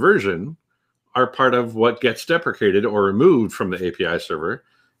and version are part of what gets deprecated or removed from the API server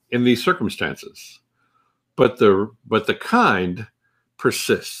in these circumstances. But the kind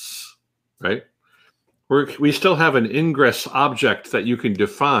persists, right? We still have an ingress object that you can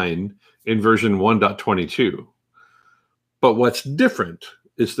define in version 1.22. But what's different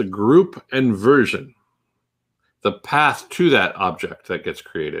is the group and version. The path to that object that gets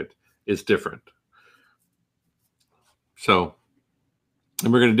created is different. So,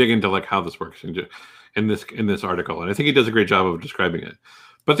 and we're going to dig into like how this works in this article, and I think he does a great job of describing it.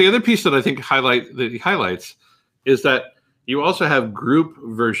 But the other piece that I think he highlights is that you also have group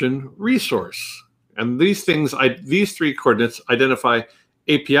version resource, and these things, these 3 coordinates identify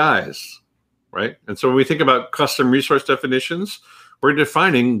APIs, right? And so when we think about custom resource definitions, we're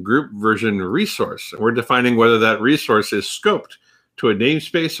defining group version resource, and we're defining whether that resource is scoped to a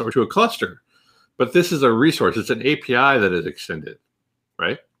namespace or to a cluster. But this is a resource; it's an API that is extended.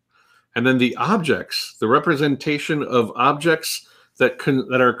 Right? And then the objects, the representation of objects that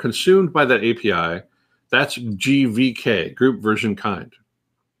are consumed by that API, that's GVK, group version kind.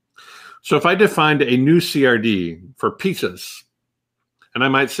 So if I defined a new CRD for pizzas, and I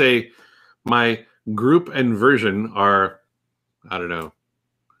might say my group and version are, I don't know,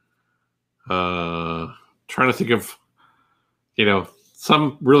 trying to think of,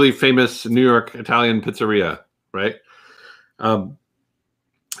 some really famous New York Italian pizzeria, right?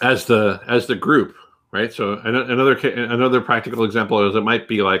 as the group, right? So another practical example is it might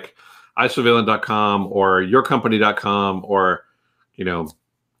be like isovalent.com or yourcompany.com or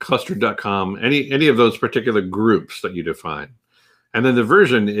clustered.com, any of those particular groups that you define. And then the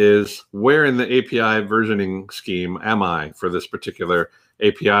version is where in the API versioning scheme am I for this particular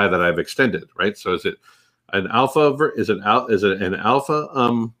API that I've extended, right? So is it an alpha? Is it an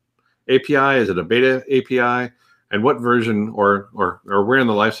alpha API? Is it a beta API? And what version or where in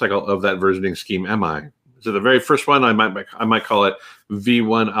the lifecycle of that versioning scheme am I? Is it the very first one? I might call it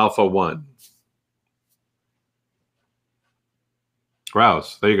V1 Alpha 1.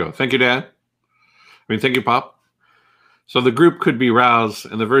 Rouse. There you go. Thank you, Dad. Thank you, Pop. So the group could be Rouse,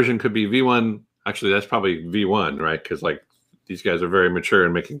 and the version could be V1. Actually, that's probably V1, right? Because these guys are very mature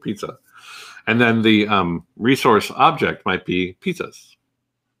in making pizza. And then the resource object might be pizzas.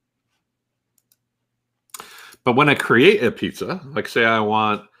 But when I create a pizza, like say I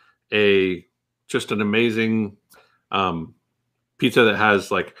want just an amazing pizza that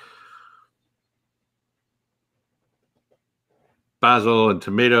has basil and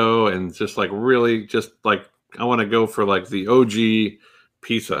tomato and just really I want to go for the OG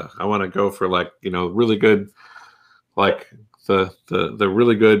pizza. I want to go for really good, the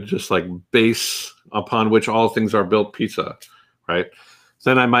really good, just base upon which all things are built pizza, right?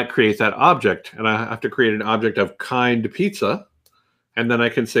 Then I might create that object, and I have to create an object of kind pizza, and then I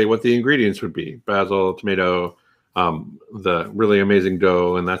can say what the ingredients would be: basil, tomato, the really amazing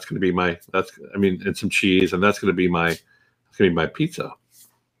dough, and that's going to be and some cheese, and that's going to be my pizza.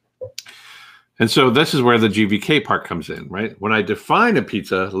 And so this is where the GVK part comes in, right? When I define a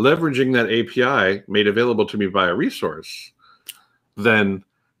pizza, leveraging that API made available to me by a resource, then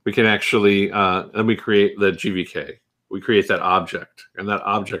we can actually, then we create the GVK. We create that object, and that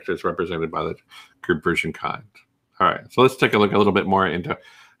object is represented by the group version kind. All right, so let's take a look a little bit more into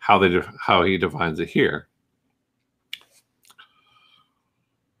how he defines it here.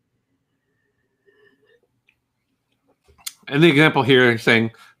 And the example here is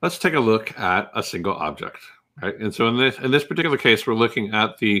saying, let's take a look at a single object, right? And so in this particular case, we're looking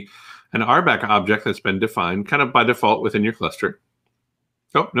at an RBAC object that's been defined kind of by default within your cluster.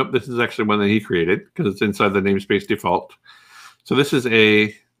 Oh, nope, this is actually one that he created because it's inside the namespace default. So this is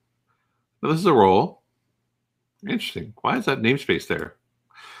a role. Interesting. Why is that namespace there?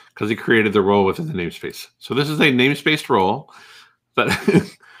 Because he created the role within the namespace. So this is a namespaced role that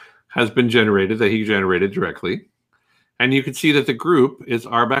has been generated, that he generated directly. And you can see that the group is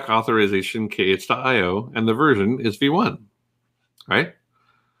RBAC authorization kh.io, and the version is v1, right?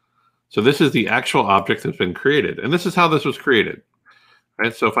 So this is the actual object that's been created. And this is how this was created,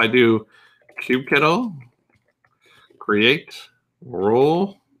 right? So if I do kubectl create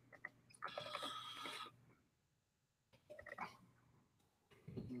role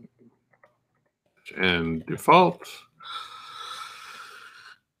and default,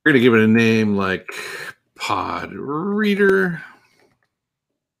 we're going to give it a name like pod reader,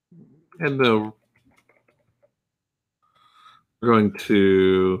 and we're going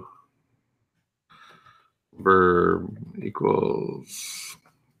to verb equals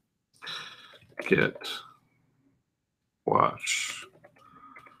get watch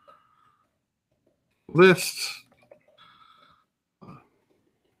list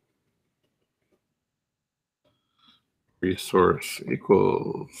resource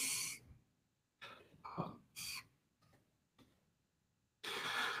equals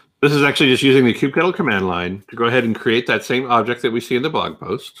This is actually just using the kubectl command line to go ahead and create that same object that we see in the blog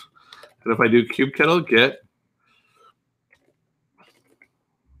post. And if I do kubectl get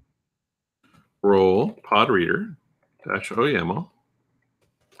role pod reader -oyaml,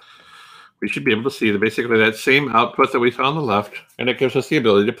 we should be able to see basically that same output that we saw on the left, and it gives us the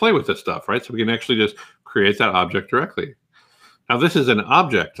ability to play with this stuff, right? So we can actually just create that object directly. Now this is an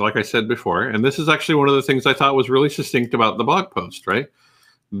object, like I said before, and this is actually one of the things I thought was really succinct about the blog post, right?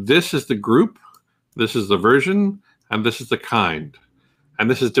 This is the group, this is the version, and this is the kind. And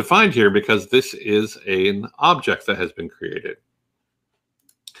this is defined here because this is an object that has been created.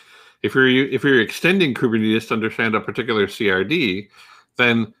 If you're extending Kubernetes to understand a particular CRD,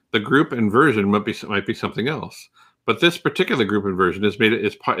 then the group and version might be something else. But this particular group and version is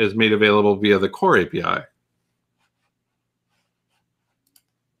made available via the core API.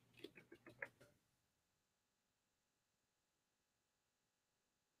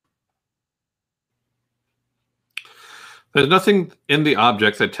 There's nothing in the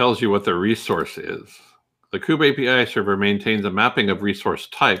object that tells you what the resource is. The Kube API server maintains a mapping of resource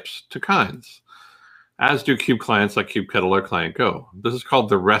types to kinds, as do kube clients like kubectl or client Go. This is called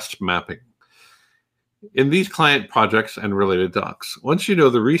the REST mapping. In these client projects and related docs, once you know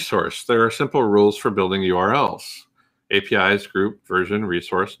the resource, there are simple rules for building URLs. APIs, group, version,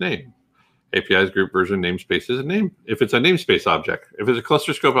 resource, name. APIs, group, version, namespace is a name. If it's a namespace object, if it's a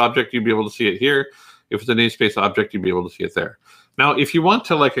cluster scope object, you'd be able to see it here. If it's a namespace object, you'd be able to see it there. Now, if you want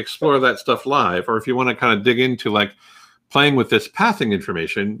to like explore that stuff live, or if you want to kind of dig into like playing with this pathing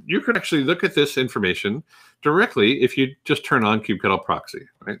information, you could actually look at this information directly if you just turn on kubectl proxy,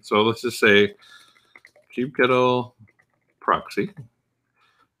 right? So let's just say kubectl proxy.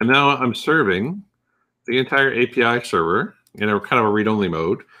 And now I'm serving the entire API server in a kind of a read-only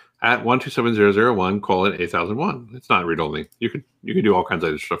mode at 127.0.0.1:8001. It's not read-only. You could do all kinds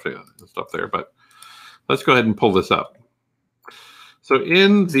of stuff there, but let's go ahead and pull this up. So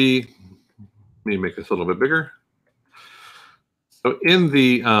in the, let me make this a little bit bigger. So in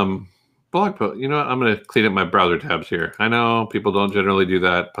the blog post, you know what? I'm going to clean up my browser tabs here. I know people don't generally do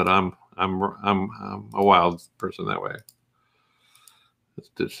that, but I'm a wild person that way.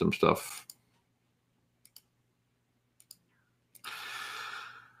 Let's do some stuff.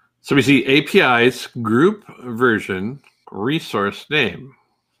 So we see APIs, group, version, resource, name,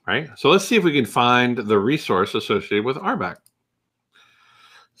 right? So let's see if we can find the resource associated with RBAC.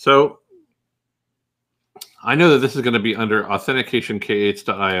 So I know that this is going to be under authentication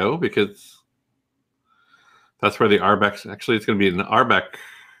k8s.io because that's where the RBAC, actually it's going to be an RBAC.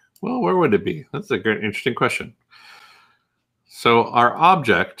 Well, where would it be? That's a great, interesting question. So our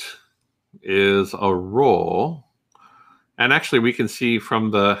object is a role. And actually, we can see from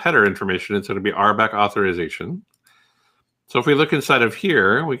the header information, it's going to be RBAC authorization. So if we look inside of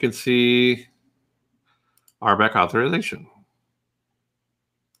here, we can see RBAC authorization.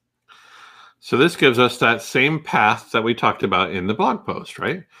 So this gives us that same path that we talked about in the blog post,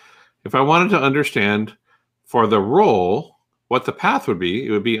 right? If I wanted to understand for the role what the path would be,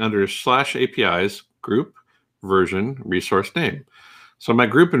 it would be under /APIs group version resource name. So my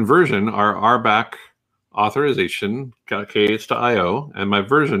group and version are RBAC authorization k8s.io, and my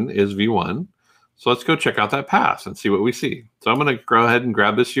version is v1. So let's go check out that path and see what we see. So I'm going to go ahead and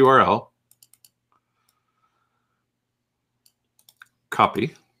grab this URL,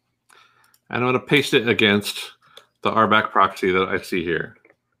 copy, and I'm going to paste it against the RBAC proxy that I see here.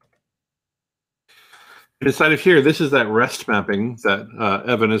 Inside of here, this is that REST mapping that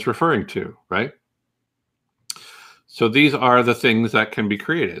Evan is referring to, right? So these are the things that can be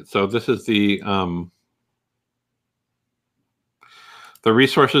created. So this is the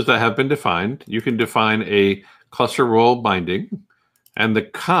resources that have been defined. You can define a cluster role binding, and the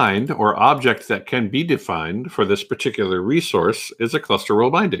kind or object that can be defined for this particular resource is a cluster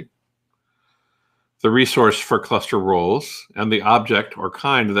role binding. The resource for cluster roles and the object or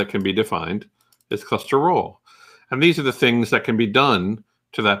kind that can be defined is cluster role. And these are the things that can be done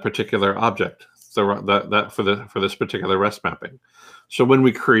to that particular object, so that for this particular REST mapping. So when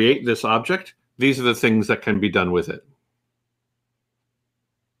we create this object, these are the things that can be done with it.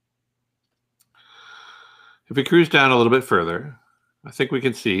 If we cruise down a little bit further, I think we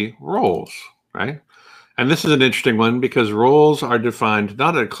can see roles, right? And this is an interesting one because roles are defined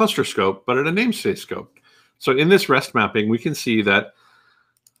not at a cluster scope, but at a namespace scope. So in this REST mapping, we can see that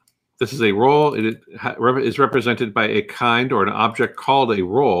this is a role. It is represented by a kind or an object called a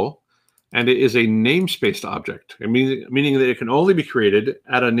role, and it is a namespaced object, meaning that it can only be created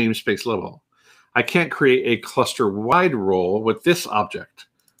at a namespace level. I can't create a cluster-wide role with this object.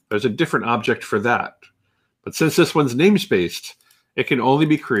 There's a different object for that. But since this one's namespaced, it can only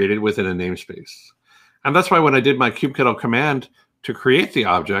be created within a namespace. And that's why when I did my kubectl command to create the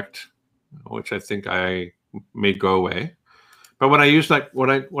object, which I think I made go away, but when I used that, when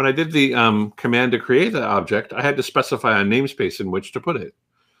I did the command to create the object, I had to specify a namespace in which to put it.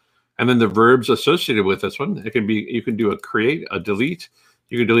 And then the verbs associated with this one, it can be, you can do a create, a delete.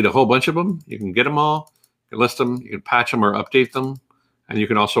 You can delete a whole bunch of them. You can get them all, you can list them, you can patch them or update them, and you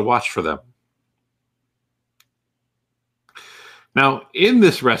can also watch for them. Now, in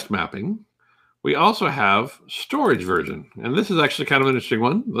this REST mapping, we also have storage version. And this is actually kind of an interesting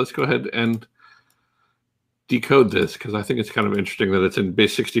one. Let's go ahead and decode this because I think it's kind of interesting that it's in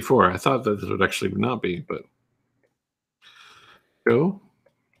base 64. I thought that this would actually not be, but go.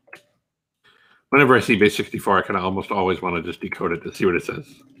 Whenever I see base 64, I kind of almost always want to just decode it to see what it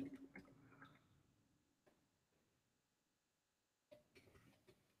says.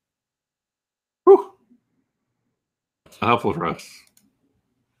 Whew. It's helpful for us.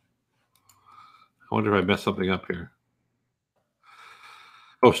 I wonder if I messed something up here.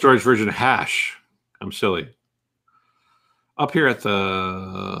 Oh, storage version hash. I'm silly. Up here at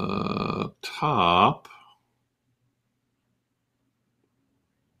the top,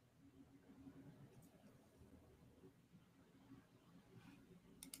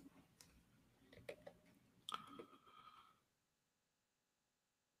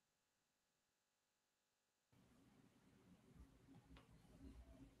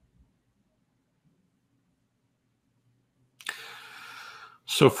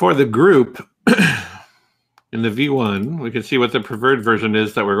 So for the group, in the V1, we can see what the preferred version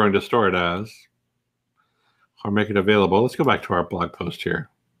is that we're going to store it as, or make it available. Let's go back to our blog post here.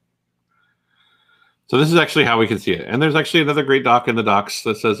 So this is actually how we can see it. And there's actually another great doc in the docs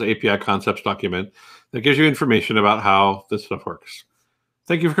that says API concepts document that gives you information about how this stuff works.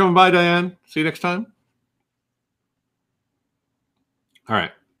 Thank you for coming by, Diane. See you next time. All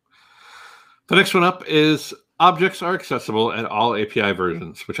right. The next one up is objects are accessible at all API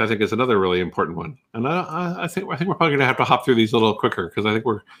versions, which I think is another really important one. And I think we're probably going to have to hop through these a little quicker because I think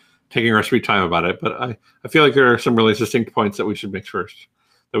we're taking our sweet time about it. But I feel like there are some really distinct points that we should make first,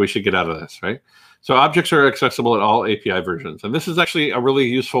 that we should get out of this, right? So objects are accessible at all API versions. And this is actually a really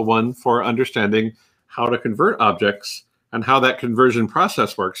useful one for understanding how to convert objects and how that conversion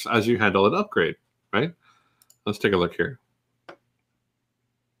process works as you handle an upgrade, right? Let's take a look here.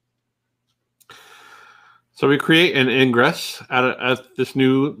 So we create an ingress at this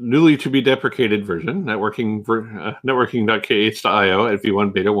newly to be deprecated version, networking.k8s.io at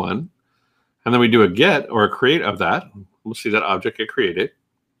v1 beta 1. And then we do a get or a create of that. We'll see that object get created.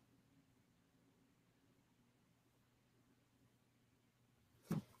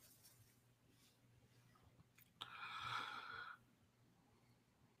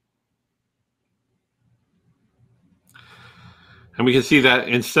 And we can see that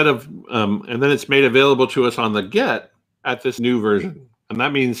instead of, and then it's made available to us on the get at this new version. And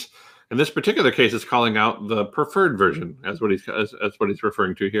that means in this particular case, it's calling out the preferred version as what he's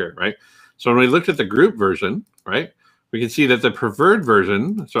referring to here, right? So when we looked at the group version, right, we can see that the preferred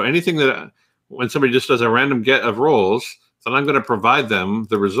version, so anything that, when somebody just does a random get of roles, then I'm going to provide them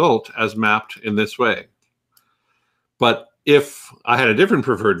the result as mapped in this way. But if I had a different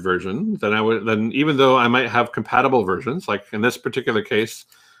preferred version, then even though I might have compatible versions, like in this particular case,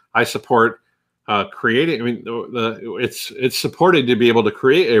 I support creating. I mean, it's supported to be able to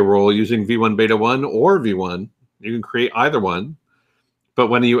create a role using v1 beta 1 or v1. You can create either one. But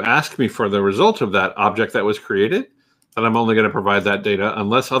when you ask me for the result of that object that was created, then I'm only going to provide that data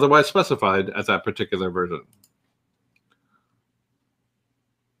unless otherwise specified at that particular version.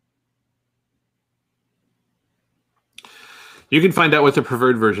 You can find out what the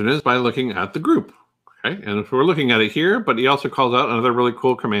preferred version is by looking at the group. Okay, and if we're looking at it here, but he also calls out another really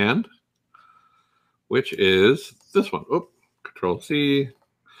cool command, which is this one. Oh, Control C.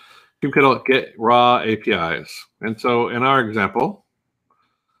 You can get raw APIs. And so in our example,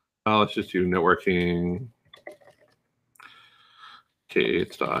 let's just do networking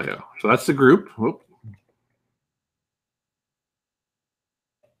k8s.io. So that's the group. Whoop.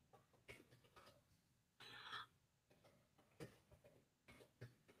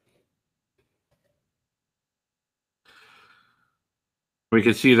 We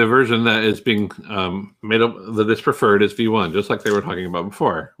can see the version that is being made up, that is preferred is v1, just like they were talking about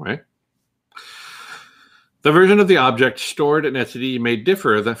before, right? The version of the object stored in etcd may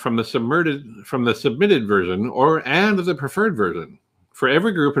differ from the submitted version and the preferred version. For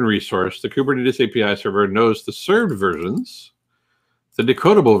every group and resource, the Kubernetes API server knows the served versions, the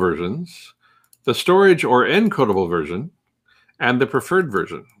decodable versions, the storage or encodable version, and the preferred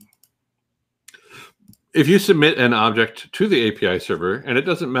version. If you submit an object to the API server and it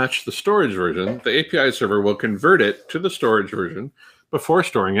doesn't match the storage version, the API server will convert it to the storage version before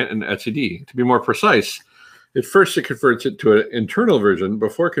storing it in etcd. To be more precise, it converts it to an internal version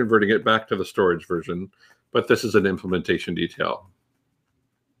before converting it back to the storage version, but this is an implementation detail.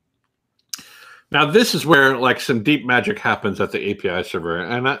 Now, this is where like some deep magic happens at the API server,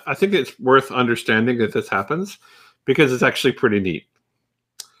 and I think it's worth understanding that this happens because it's actually pretty neat.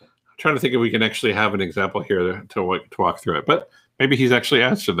 Trying to think if we can actually have an example here to walk through it, but maybe he's actually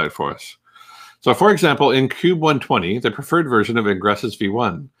answered that for us. So for example, in Kube 120, the preferred version of Ingress is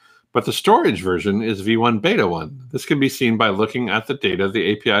v1, but the storage version is v1 beta 1. This can be seen by looking at the data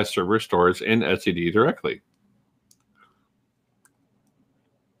the API server stores in etcd directly.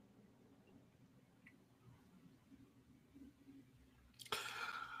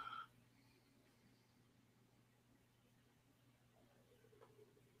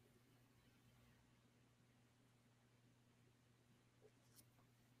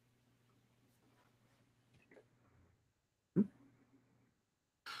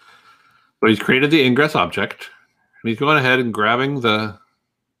 So he's created the ingress object, and he's going ahead and grabbing the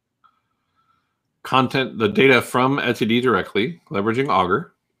content, the data from etcd directly, leveraging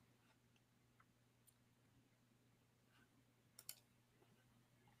Augur.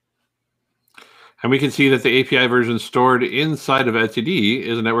 And we can see that the API version stored inside of etcd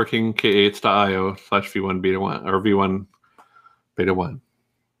is networking k8s.io /v1 beta 1 or v1 beta 1.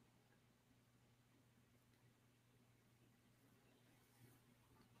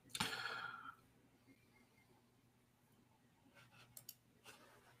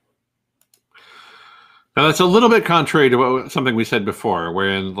 Now that's a little bit contrary to something we said before,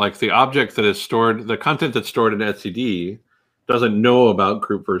 wherein like the object that is stored, the content that's stored in etcd doesn't know about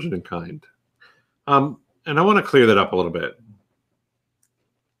group version and kind. And I want to clear that up a little bit.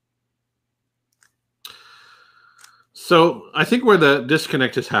 So I think where the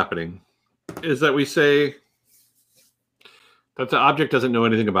disconnect is happening is that we say that the object doesn't know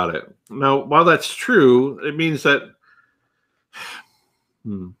anything about it. Now, while that's true, it means that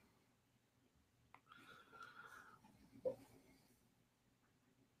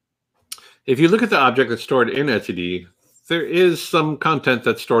if you look at the object that's stored in etcd, there is some content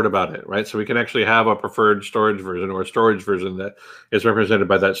that's stored about it, right? So we can actually have a preferred storage version or a storage version that is represented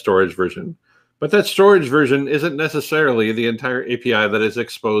by that storage version. But that storage version isn't necessarily the entire API that is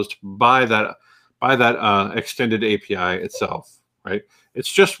exposed by that extended API itself, right?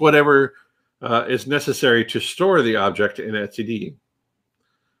 It's just whatever is necessary to store the object in etcd.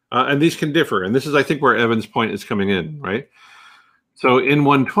 And these can differ. And this is, I think, where Evan's point is coming in, right? So in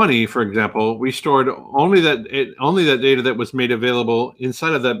 120, for example, we stored only that data that was made available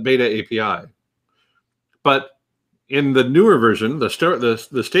inside of that beta API. But in the newer version, the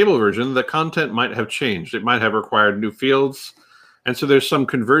stable version, the content might have changed. It might have required new fields. And so there's some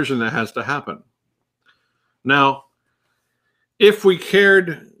conversion that has to happen. Now, if we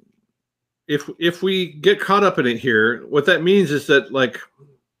cared, if we get caught up in it here, what that means is that like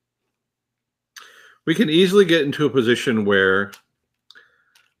we can easily get into a position where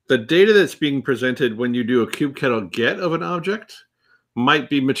the data that's being presented when you do a kubectl get of an object might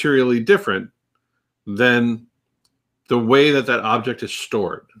be materially different than the way that that object is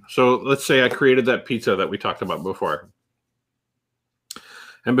stored. So let's say I created that pizza that we talked about before.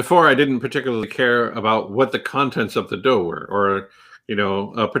 And before I didn't particularly care about what the contents of the dough were, or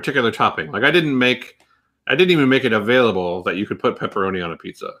a particular topping. Like I didn't even make it available that you could put pepperoni on a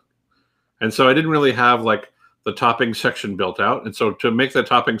pizza. And so I didn't really have like the topping section built out. And so to make the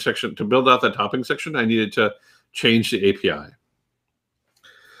topping section, to build out that topping section, I needed to change the API.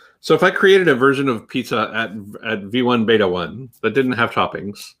 So if I created a version of pizza at v1 beta 1 that didn't have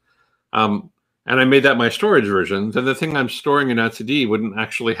toppings, and I made that my storage version, then the thing I'm storing in etcd wouldn't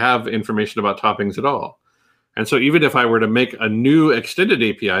actually have information about toppings at all. And so even if I were to make a new extended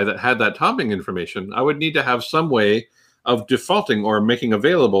API that had that topping information, I would need to have some way of defaulting or making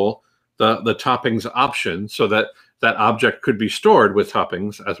available the toppings option so that that object could be stored with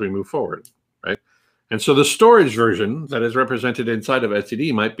toppings as we move forward, right? And so the storage version that is represented inside of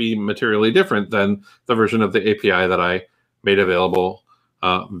etcd might be materially different than the version of the API that I made available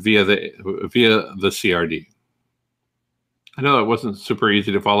via the CRD. I know it wasn't super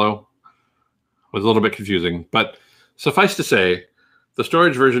easy to follow. It was a little bit confusing, but suffice to say, the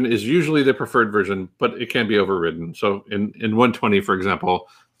storage version is usually the preferred version, but it can be overridden. So in 120, for example,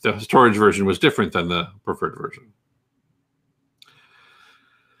 the storage version was different than the preferred version.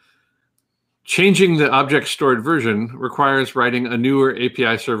 Changing the object stored version requires writing a newer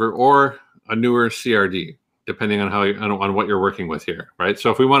API server or a newer CRD, depending on on what you're working with here, right?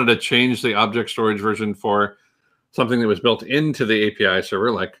 So if we wanted to change the object storage version for something that was built into the API server,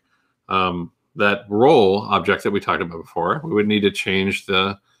 like that role object that we talked about before, we would need to change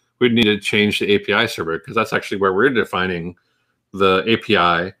the API server, because that's actually where we're defining the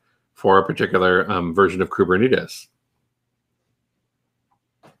API for a particular version of Kubernetes.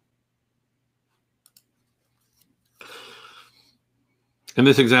 In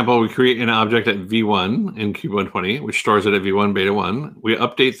this example, we create an object at v1 in Kube 120, which stores it at v1 beta 1. We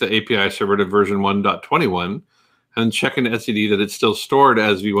update the API server to version 1.21 and check in etcd that it's still stored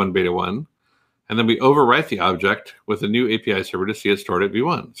as v1 beta 1. And then we overwrite the object with a new API server to see it stored at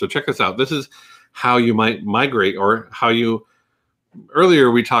v1. So check this out. This is how you might migrate, or how you...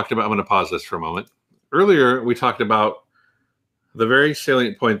 Earlier, we talked about... I'm going to pause this for a moment. Earlier, we talked about the very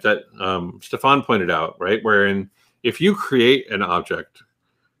salient point that Stefan pointed out, right? Wherein if you create an object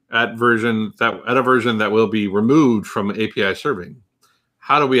at a version that will be removed from API serving,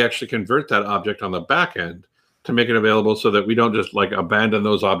 how do we actually convert that object on the back end to make it available so that we don't just like abandon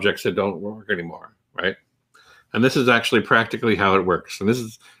those objects that don't work anymore, right? And this is actually practically how it works. And this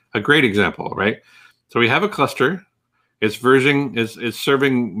is a great example, right? So we have a cluster. Its version is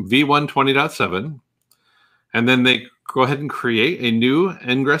serving v1 20.7. And then they go ahead and create a new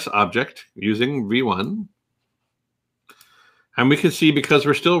ingress object using v1. And we can see, because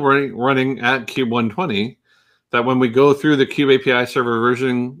we're still running at Kube 120, that when we go through the Kube API server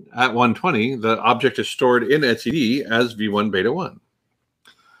version at 120, the object is stored in etcd as v1 beta 1.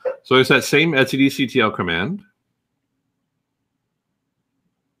 So there's that same etcd-ctl command.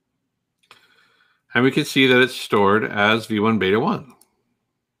 And we can see that it's stored as v1 beta 1.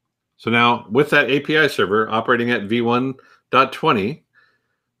 So now with that API server operating at v1.20,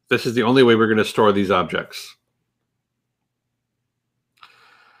 this is the only way we're going to store these objects.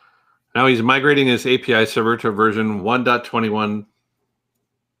 Now he's migrating his API server to version 1.21.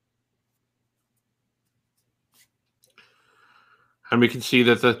 And we can see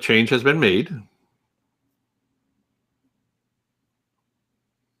that the change has been made.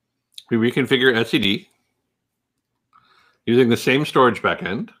 We reconfigure etcd using the same storage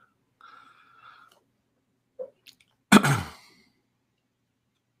backend.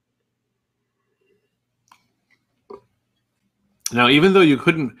 Now, even though you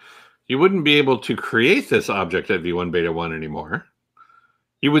wouldn't be able to create this object at v1 beta 1 anymore,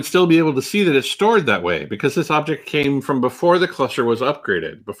 you would still be able to see that it's stored that way because this object came from before the cluster was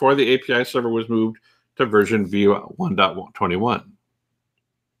upgraded, before the API server was moved to version v1.21.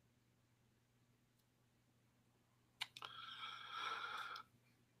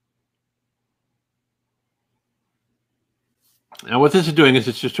 Now, what this is doing is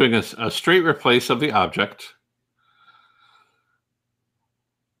it's just doing a straight replace of the object.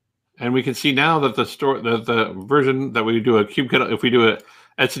 And we can see now that the version that we do a kubectl, if we do a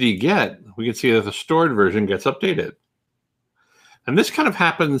etcd get, we can see that the stored version gets updated. And this kind of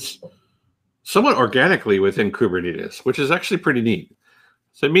happens somewhat organically within Kubernetes, which is actually pretty neat.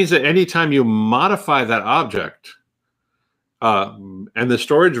 So it means that anytime you modify that object, and the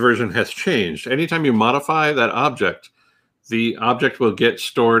storage version has changed, anytime you modify that object, the object will get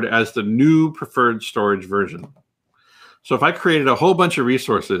stored as the new preferred storage version. So if I created a whole bunch of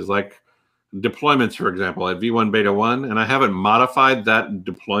resources like deployments, for example, at v1 beta 1, and I haven't modified that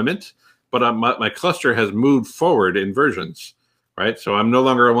deployment, but my cluster has moved forward in versions, right? So I'm no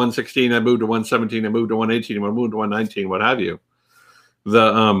longer a 116, I moved to 117, I moved to 118, I moved to 119, what have you.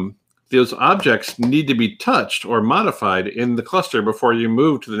 Those objects need to be touched or modified in the cluster before you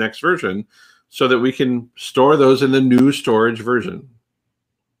move to the next version so that we can store those in the new storage version.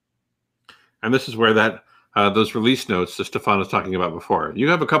 And this is where those release notes that Stefan was talking about before. You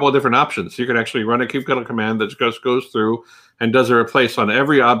have a couple of different options. You can actually run a kubectl command that just goes through and does a replace on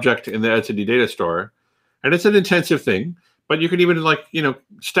every object in the etcd data store. And it's an intensive thing, but you can even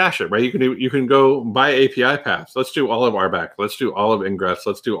stash it, right? You can go buy API paths. Let's do all of RBAC. Let's do all of ingress.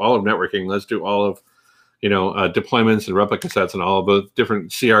 Let's do all of networking. Let's do all of deployments and replica sets and all of the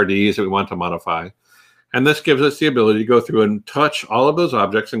different CRDs that we want to modify. And this gives us the ability to go through and touch all of those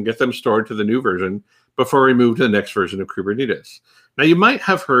objects and get them stored to the new version before we move to the next version of Kubernetes. Now, you might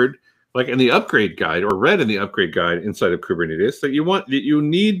have heard, like in the upgrade guide or read in the upgrade guide inside of Kubernetes, that you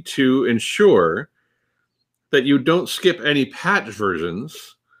need to ensure that you don't skip any patch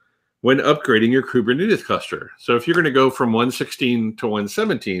versions when upgrading your Kubernetes cluster. So if you're going to go from 116 to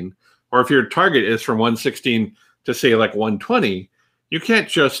 117, or if your target is from 116 to say like 120, you can't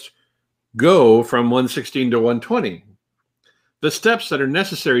just go from 116 to 120. The steps that are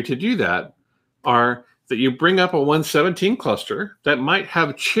necessary to do that are that you bring up a 117 cluster that might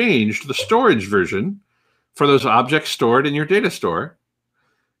have changed the storage version for those objects stored in your data store.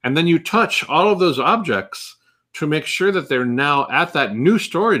 And then you touch all of those objects to make sure that they're now at that new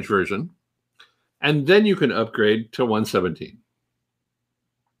storage version. And then you can upgrade to 117.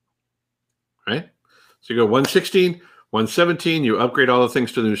 Right? So you go 116, 117, you upgrade all the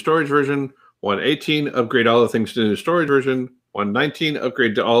things to the new storage version. 118, upgrade all the things to the new storage version. 119,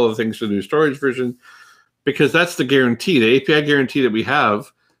 upgrade to all of the things to the new storage version, because that's the guarantee. The API guarantee that we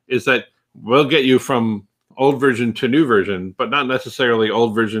have is that we'll get you from old version to new version, but not necessarily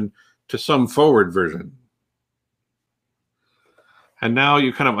old version to some forward version. And now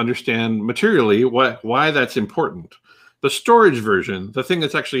you kind of understand materially why that's important. The storage version, the thing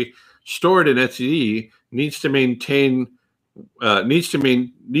that's actually stored in etcd, needs to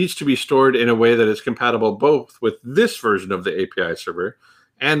be stored in a way that is compatible both with this version of the API server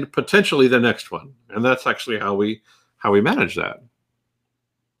and potentially the next one. And that's actually how we manage that.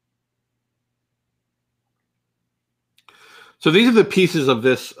 So these are the pieces of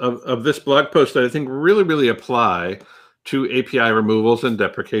this blog post that I think really apply to API removals and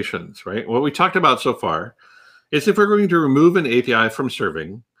deprecations, right? What we talked about so far is if we're going to remove an API from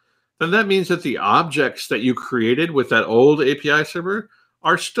serving, then that means that the objects that you created with that old API server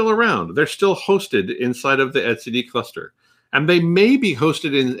are still around. They're still hosted inside of the etcd cluster. And they may be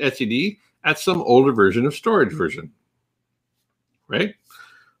hosted in etcd at some older version of storage version, right?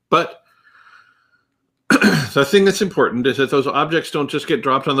 But the thing that's important is that those objects don't just get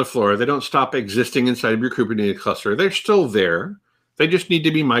dropped on the floor. They don't stop existing inside of your Kubernetes cluster. They're still there. They just need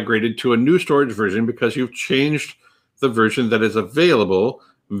to be migrated to a new storage version because you've changed the version that is available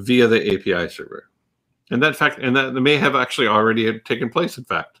via the API server. And that may have actually already taken place, in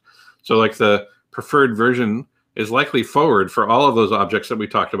fact. So like the preferred version is likely forward for all of those objects that we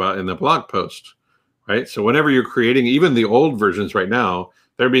talked about in the blog post, right? So whenever you're creating even the old versions right now,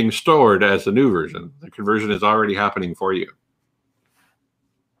 they're being stored as the new version. The conversion is already happening for you.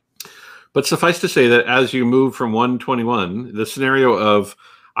 But suffice to say that as you move from 121, the scenario of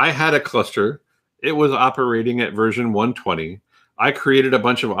I had a cluster, it was operating at version 120. I created a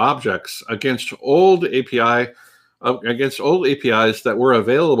bunch of objects against old APIs that were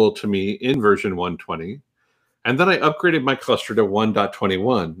available to me in version 120. And then I upgraded my cluster to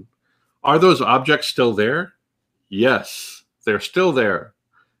 1.21. Are those objects still there? Yes, they're still there.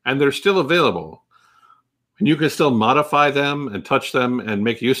 And they're still available. And you can still modify them and touch them and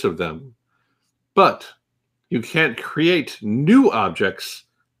make use of them. But you can't create new objects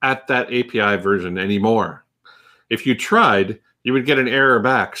at that API version anymore. If you tried, you would get an error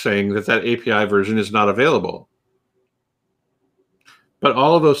back saying that that API version is not available. But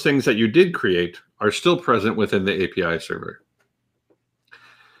all of those things that you did create are still present within the API server.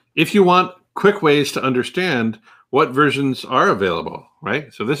 If you want quick ways to understand what versions are available,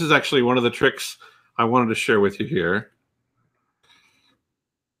 right? So this is actually one of the tricks I wanted to share with you here.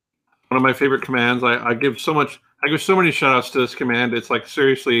 One of my favorite commands. I give so many shout outs to this command. It's like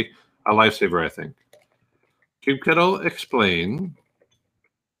seriously a lifesaver, I think. kubectl explain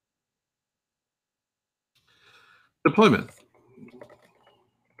deployment.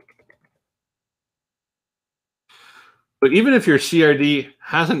 But even if your CRD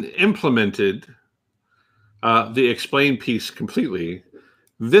hasn't implemented the explain piece completely,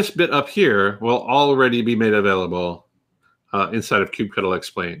 this bit up here will already be made available inside of kubectl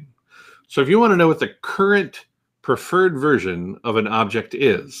explain. So if you want to know what the current preferred version of an object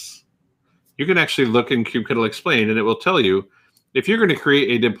is, you can actually look in kubectl explain and it will tell you if you're going to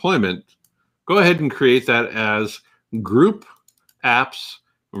create a deployment, go ahead and create that as group apps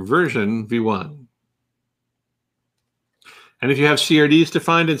version v1. And if you have CRDs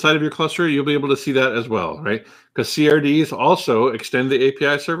defined inside of your cluster, you'll be able to see that as well, right? Because CRDs also extend the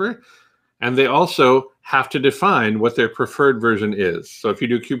API server, and they also have to define what their preferred version is. So if you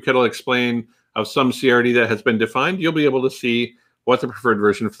do kubectl explain of some CRD that has been defined, you'll be able to see what the preferred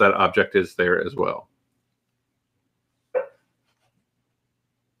version for that object is there as well.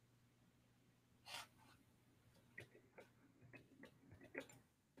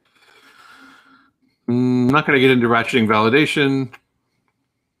 I'm not going to get into ratcheting validation.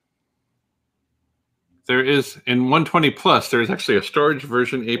 There is in 120 plus, there's actually a storage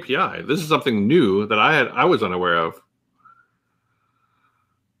version API. This is something new that I was unaware of.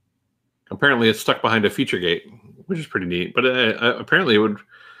 Apparently, it's stuck behind a feature gate, which is pretty neat. But apparently,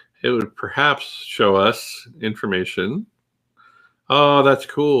 it would perhaps show us information. Oh, that's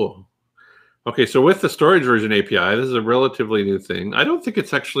cool. Okay, so with the storage version API, this is a relatively new thing. I don't think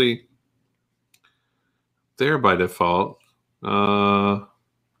it's actually there by default.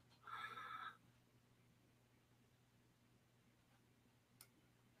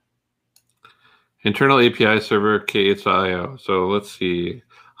 Internal API server KSIO. So let's see.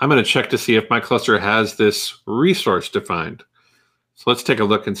 I'm going to check to see if my cluster has this resource defined. So let's take a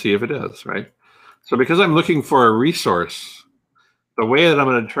look and see if it does, right? So because I'm looking for a resource, the way that I'm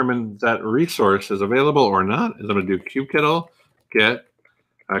going to determine that resource is available or not is I'm going to do kubectl get,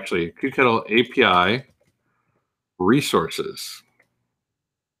 actually kubectl API resources.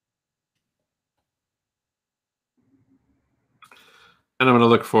 And I'm going to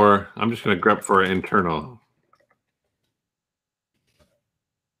look for, I'm just going to grep for internal.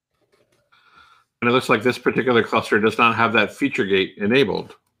 And it looks like this particular cluster does not have that feature gate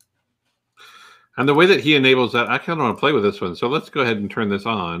enabled. And the way that he enables that, I kind of want to play with this one. So let's go ahead and turn this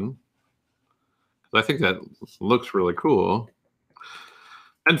on. I think that looks really cool.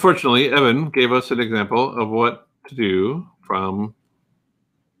 Unfortunately, Evan gave us an example of what to do from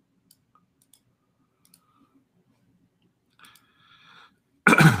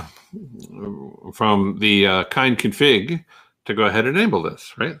the kind config to go ahead and enable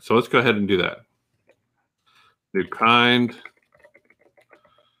this, right? So let's go ahead and do that. Do kind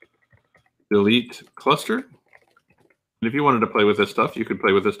delete cluster. And if you wanted to play with this stuff, you could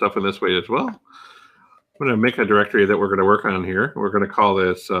play with this stuff in this way as well. I'm going to make a directory that we're going to work on here. We're going to call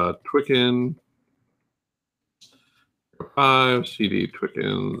this Twicken 5 cd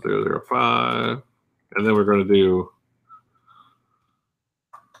Twicken 005, and then we're going to do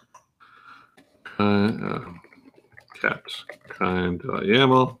cat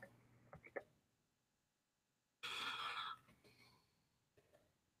kind.yaml.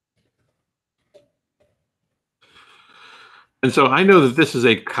 And so I know that this is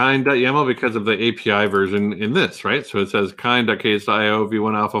a kind.yaml because of the API version in this, right? So it says kind.ks.io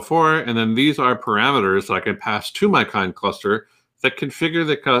v1 alpha 4, and then these are parameters that I can pass to my kind cluster that configure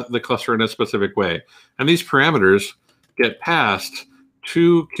the cluster in a specific way. And these parameters get passed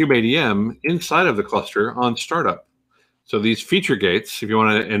to kubeadm inside of the cluster on startup. So these feature gates, if you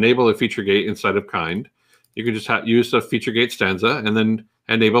want to enable a feature gate inside of kind, you can just use the feature gate stanza and then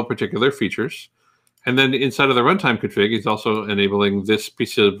enable particular features. And then inside of the runtime config, it's also enabling this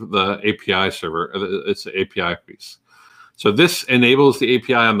piece of the API server. It's the API piece. So this enables the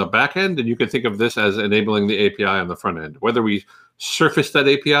API on the back end, and you can think of this as enabling the API on the front end. Whether we surface that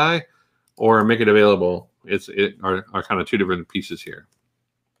API or make it available, are kind of two different pieces here.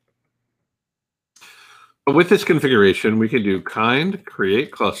 But with this configuration, we can do kind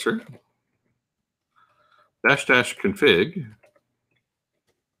create cluster -- config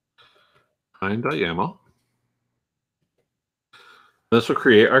kind.yaml. This will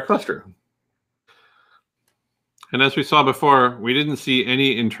create our cluster. And as we saw before, we didn't see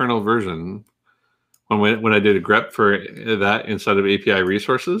any internal version when I did a grep for that inside of API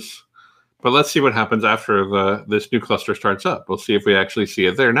resources. But let's see what happens after this new cluster starts up. We'll see if we actually see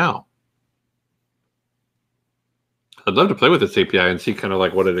it there now. I'd love to play with this API and see kind of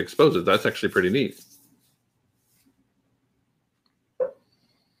like what it exposes. That's actually pretty neat.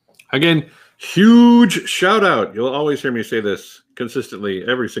 Again, huge shout out. You'll always hear me say this consistently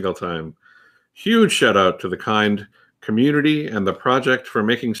every single time. Huge shout out to the kind community and the project for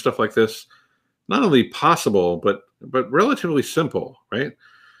making stuff like this not only possible, but relatively simple, right?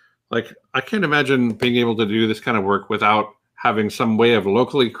 Like, I can't imagine being able to do this kind of work without having some way of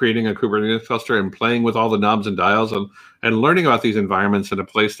locally creating a Kubernetes cluster and playing with all the knobs and dials and learning about these environments in a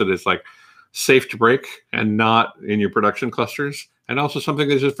place that is like safe to break and not in your production clusters, and also something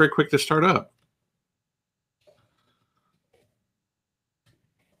that's just very quick to start up.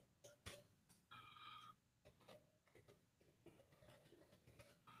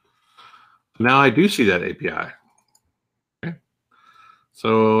 Now I do see that API. Okay.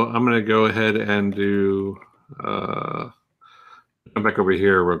 So I'm going to go ahead and do, come back over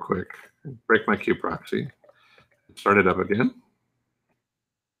here real quick, break my kubeproxy, start it up again.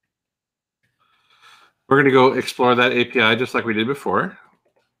 We're going to go explore that API just like we did before.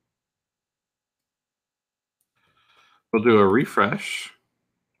 We'll do a refresh.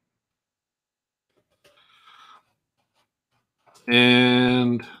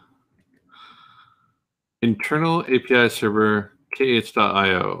 And internal API server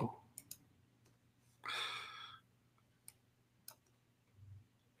k8s.io.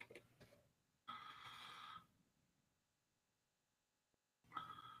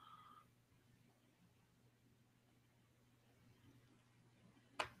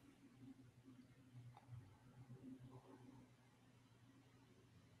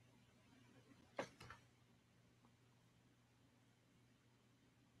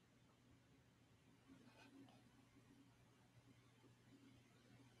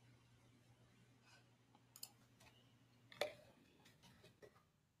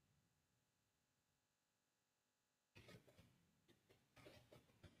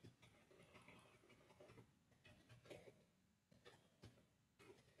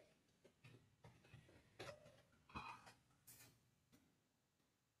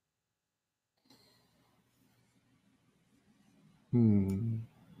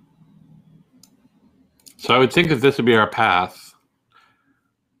 So I would think that this would be our path.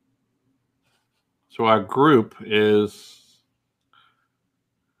 So our group is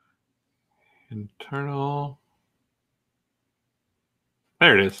internal.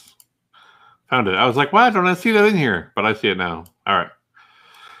 There it is. Found it. I was like, why don't I see that in here? But I see it now. All right.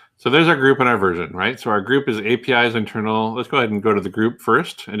 So there's our group and our version, right? So our group is APIs internal. Let's go ahead and go to the group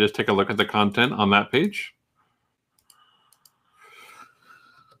first and just take a look at the content on that page.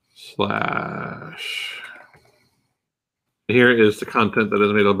 Slash. Here is the content that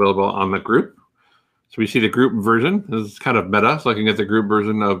is made available on the group. So we see the group version. This is kind of meta, so looking at the group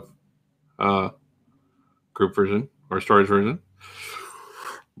version of group version or storage version.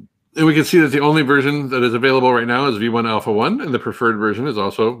 And we can see that the only version that is available right now is v1 alpha 1, and the preferred version is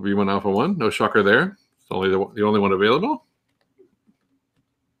also v1 alpha 1. No shocker there. It's only the only one available.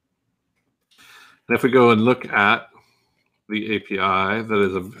 And if we go and look at the API that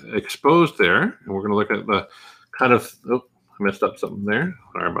is exposed there, and we're going to look at the kind of, oh, I messed up something there.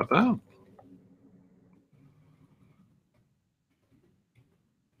 Sorry about that.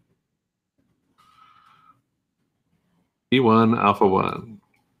 v1 alpha 1.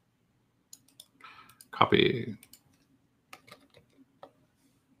 Copy.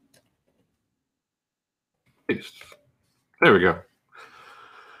 Paste. There we go.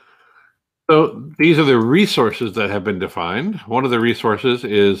 So these are the resources that have been defined. One of the resources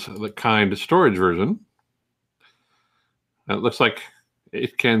is the kind storage version. It looks like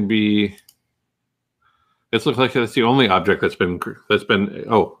it can be. It looks like it's the only object that's been.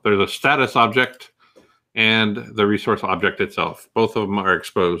 Oh, there's a status object and the resource object itself. Both of them are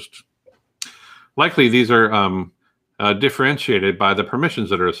exposed. Likely, these are differentiated by the permissions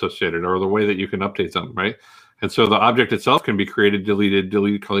that are associated or the way that you can update them, right? And so the object itself can be created, deleted,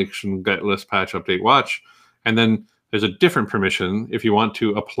 delete, collection, get, list, patch, update, watch. And then there's a different permission if you want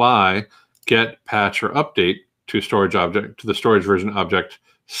to apply get, patch, or update to storage object, to the storage version object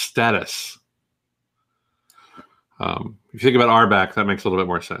status. If you think about RBAC, that makes a little bit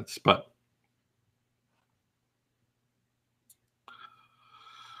more sense. But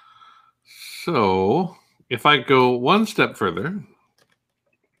so if I go one step further,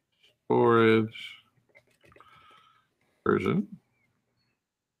 storage version.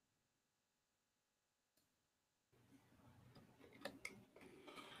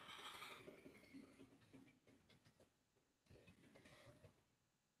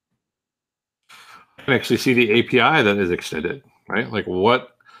 I can actually see the API that is extended, right? Like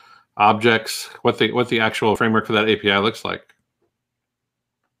what objects, what the actual framework for that API looks like.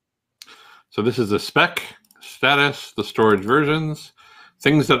 So this is the spec, status, the storage versions,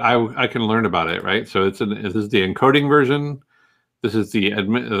 things that I can learn about it, right? So this is the encoding version. This is the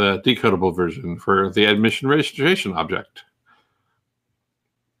decodable version for the admission registration object.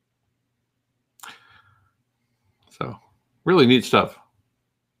 So really neat stuff.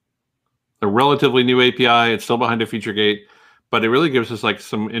 A relatively new API. It's still behind a feature gate, but it really gives us like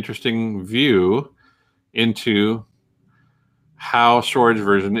some interesting view into how storage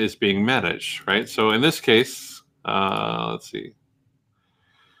version is being managed, right? So in this case, let's see.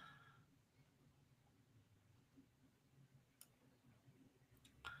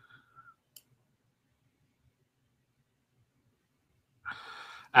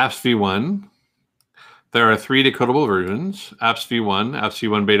 Apps v1. There are 3 decodable versions, apps v1, apps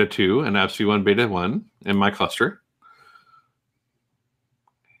v1 beta 2, and apps v1 beta 1 in my cluster.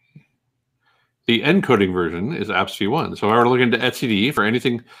 The encoding version is apps v1. So if I were looking to etcd for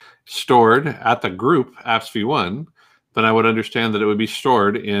anything stored at the group apps v1, then I would understand that it would be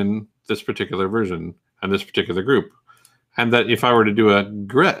stored in this particular version and this particular group. And that if I were to do a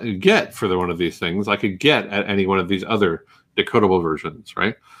get for one of these things, I could get at any one of these other decodable versions,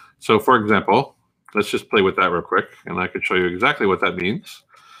 right? So for example, let's just play with that real quick, and I could show you exactly what that means.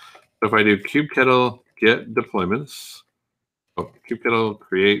 So if I do kubectl get deployments, kubectl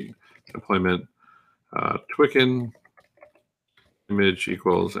create deployment, Twicken image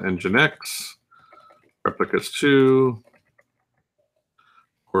equals nginx, replicas 2,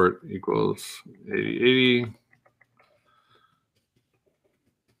 port equals 8080.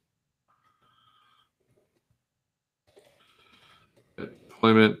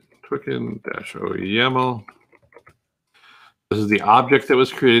 Deployment Twicken -o YAML. This is the object that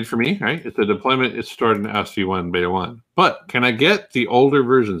was created for me, right? It's a deployment. It's stored in SV1 beta 1. But can I get the older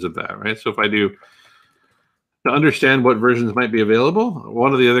versions of that, right? So if I do, to understand what versions might be available,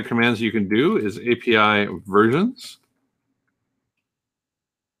 one of the other commands you can do is API versions.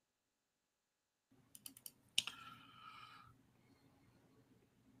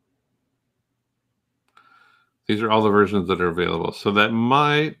 These are all the versions that are available. So that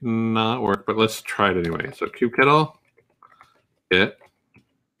might not work, but let's try it anyway. So kubectl get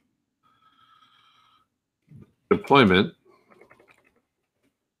deployment.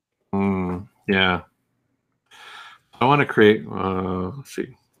 Yeah. I want to create, let's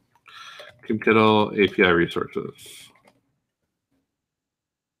see, kubectl API resources.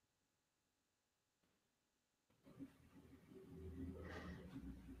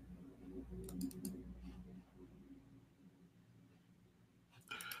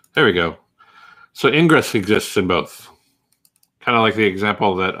 There we go. So ingress exists in both. Kind of like the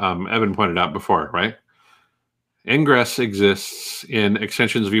example that Evan pointed out before, right? Ingress exists in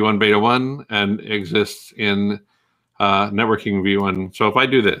extensions v1 beta 1 and exists in networking v1. So if I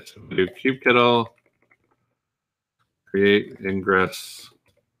do this, I do kubectl create ingress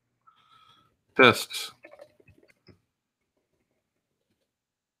test.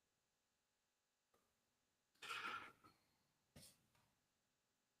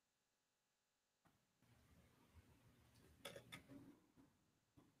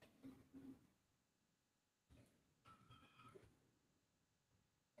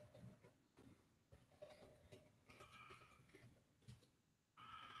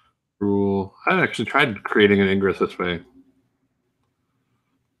 Rule. I actually tried creating an ingress this way.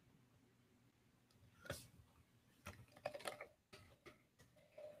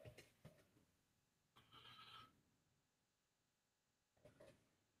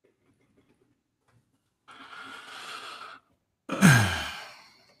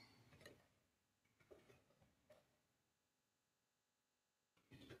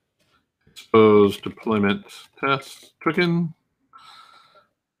 Suppose deployment test token.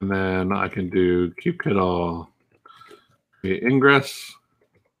 And then I can do kubectl create ingress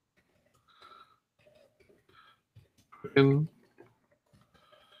token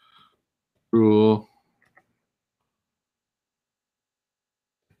rule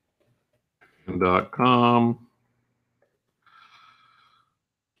 .com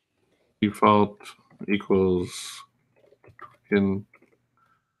default equals token.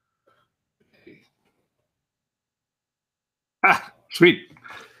 Ah, sweet.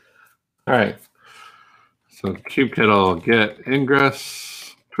 All right. So kubectl get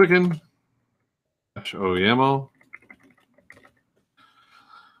ingress token -oyaml.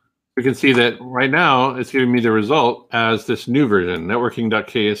 We can see that right now it's giving me the result as this new version,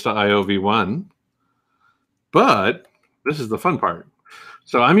 networking.ks.io v1. But this is the fun part.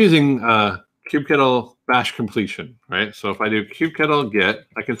 So I'm using kubectl bash completion, right? So if I do kubectl get,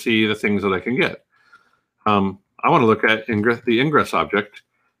 I can see the things that I can get. I want to look at the ingress object.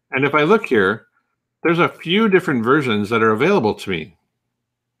 And if I look here, there's a few different versions that are available to me,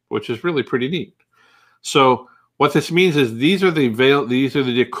 which is really pretty neat. So what this means is these are the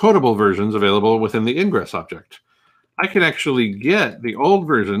decodable versions available within the ingress object. I can actually get the old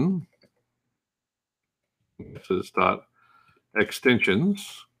version. This is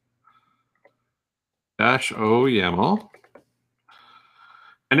 .extensions -o YAML,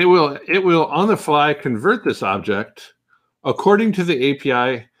 and it will on the fly convert this object according to the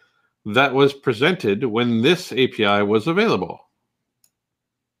API that was presented when this API was available,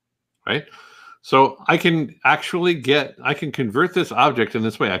 right? So I can actually convert this object in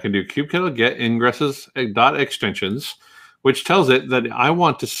this way. I can do kubectl get ingresses .extensions, which tells it that I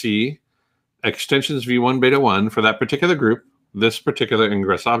want to see extensions v1 beta 1 for that particular group, this particular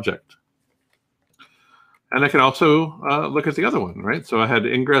ingress object. And I can also look at the other one, right? So I had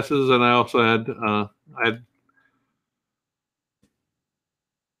ingresses, and I also had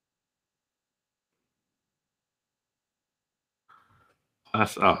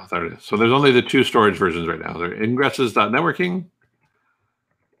oh, there it is. So there's only the two storage versions right now. They're ingresses.networking.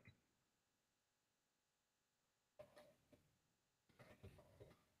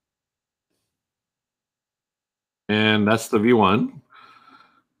 And that's the v1.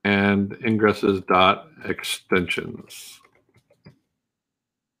 And ingresses.extensions.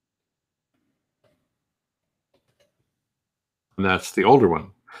 And that's the older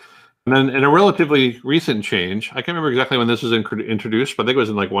one. And then in a relatively recent change, I can't remember exactly when this was introduced, but I think it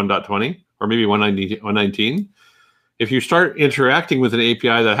was in like 1.20 or maybe 119. If you start interacting with an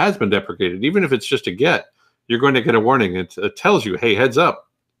API that has been deprecated, even if it's just a get, you're going to get a warning. It tells you, hey, heads up.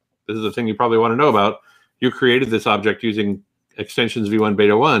 This is the thing you probably want to know about. You created this object using extensions v1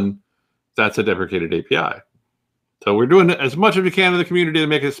 beta 1. That's a deprecated API. So we're doing as much as we can in the community to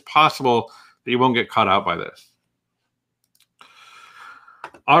make it possible that you won't get caught out by this.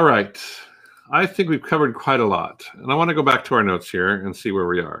 All right. I think we've covered quite a lot. And I want to go back to our notes here and see where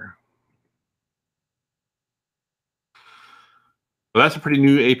we are. Well, that's a pretty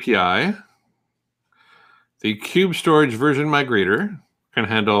new API. The Cube Storage Version Migrator can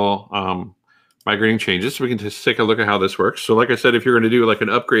handle migrating changes. So we can just take a look at how this works. So like I said, if you're going to do like an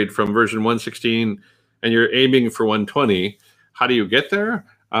upgrade from version 116 and you're aiming for 120, how do you get there?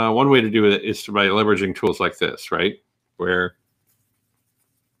 One way to do it is by leveraging tools like this, right? Where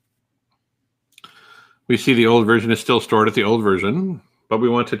we see the old version is still stored at the old version, but we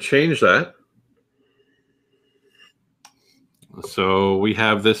want to change that. So we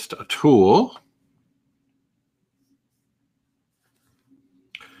have this tool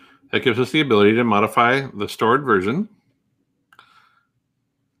that gives us the ability to modify the stored version.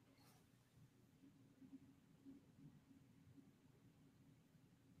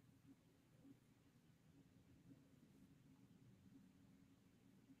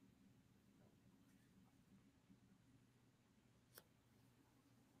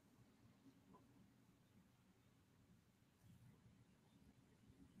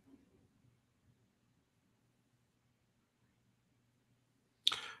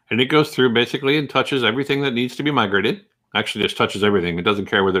 And it goes through basically and touches everything that needs to be migrated. Actually, just touches everything. It doesn't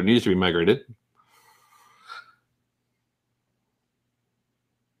care whether it needs to be migrated.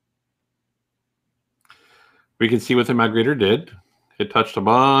 We can see what the migrator did. It touched a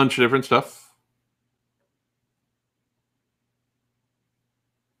bunch of different stuff.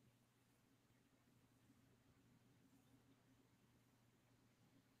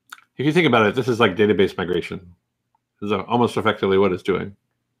 If you think about it, this is like database migration. This is almost effectively what it's doing.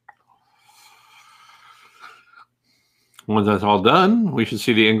 Once that's all done, we should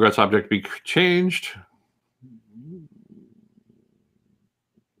see the ingress object be changed.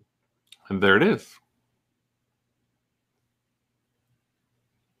 And there it is.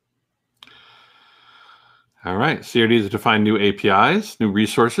 All right, CRDs define new APIs, new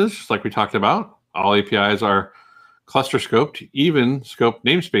resources, just like we talked about. All APIs are cluster scoped, even scope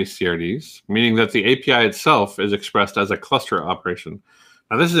namespace CRDs, meaning that the API itself is expressed as a cluster operation.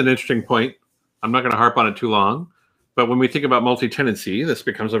 Now, this is an interesting point. I'm not going to harp on it too long, but when we think about multi-tenancy, this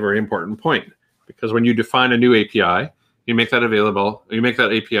becomes a very important point, because when you define a new API, you make that available, you make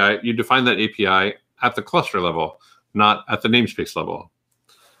that API, you define that API at the cluster level, not at the namespace level.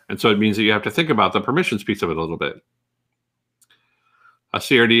 And so it means that you have to think about the permissions piece of it a little bit. A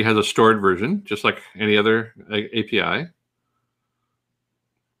CRD has a stored version, just like any other API.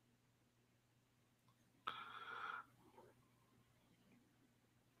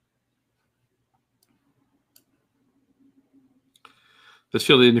 This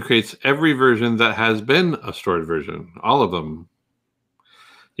field indicates every version that has been a stored version, all of them.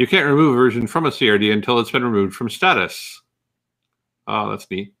 You can't remove a version from a CRD until it's been removed from status. Oh, that's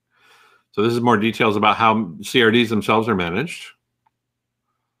neat. So this is more details about how CRDs themselves are managed.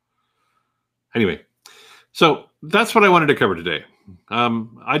 Anyway, so that's what I wanted to cover today.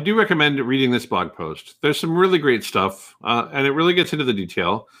 I do recommend reading this blog post. There's some really great stuff, and it really gets into the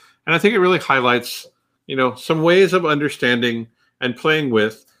detail. And I think it really highlights, some ways of understanding and playing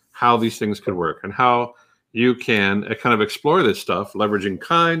with how these things could work and how you can kind of explore this stuff, leveraging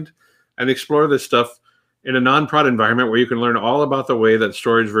kind, and explore this stuff in a non-prod environment where you can learn all about the way that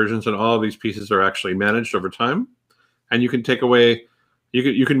storage versions and all of these pieces are actually managed over time. And you can take away,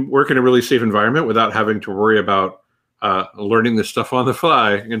 you can work in a really safe environment without having to worry about learning this stuff on the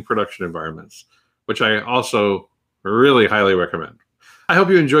fly in production environments, which I also really highly recommend. I hope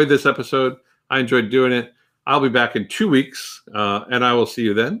you enjoyed this episode. I enjoyed doing it. I'll be back in 2 weeks, and I will see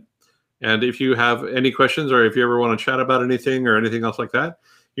you then. And if you have any questions or if you ever want to chat about anything or anything else like that,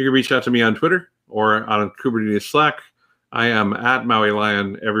 you can reach out to me on Twitter or on Kubernetes Slack. I am at Maui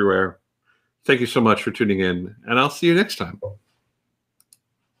Lion everywhere. Thank you so much for tuning in, and I'll see you next time.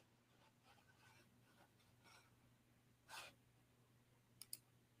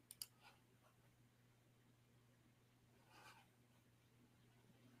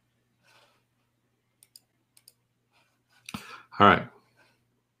 All right.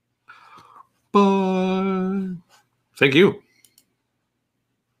 Bye. Thank you.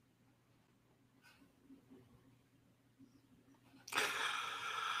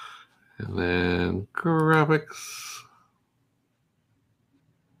 And then graphics.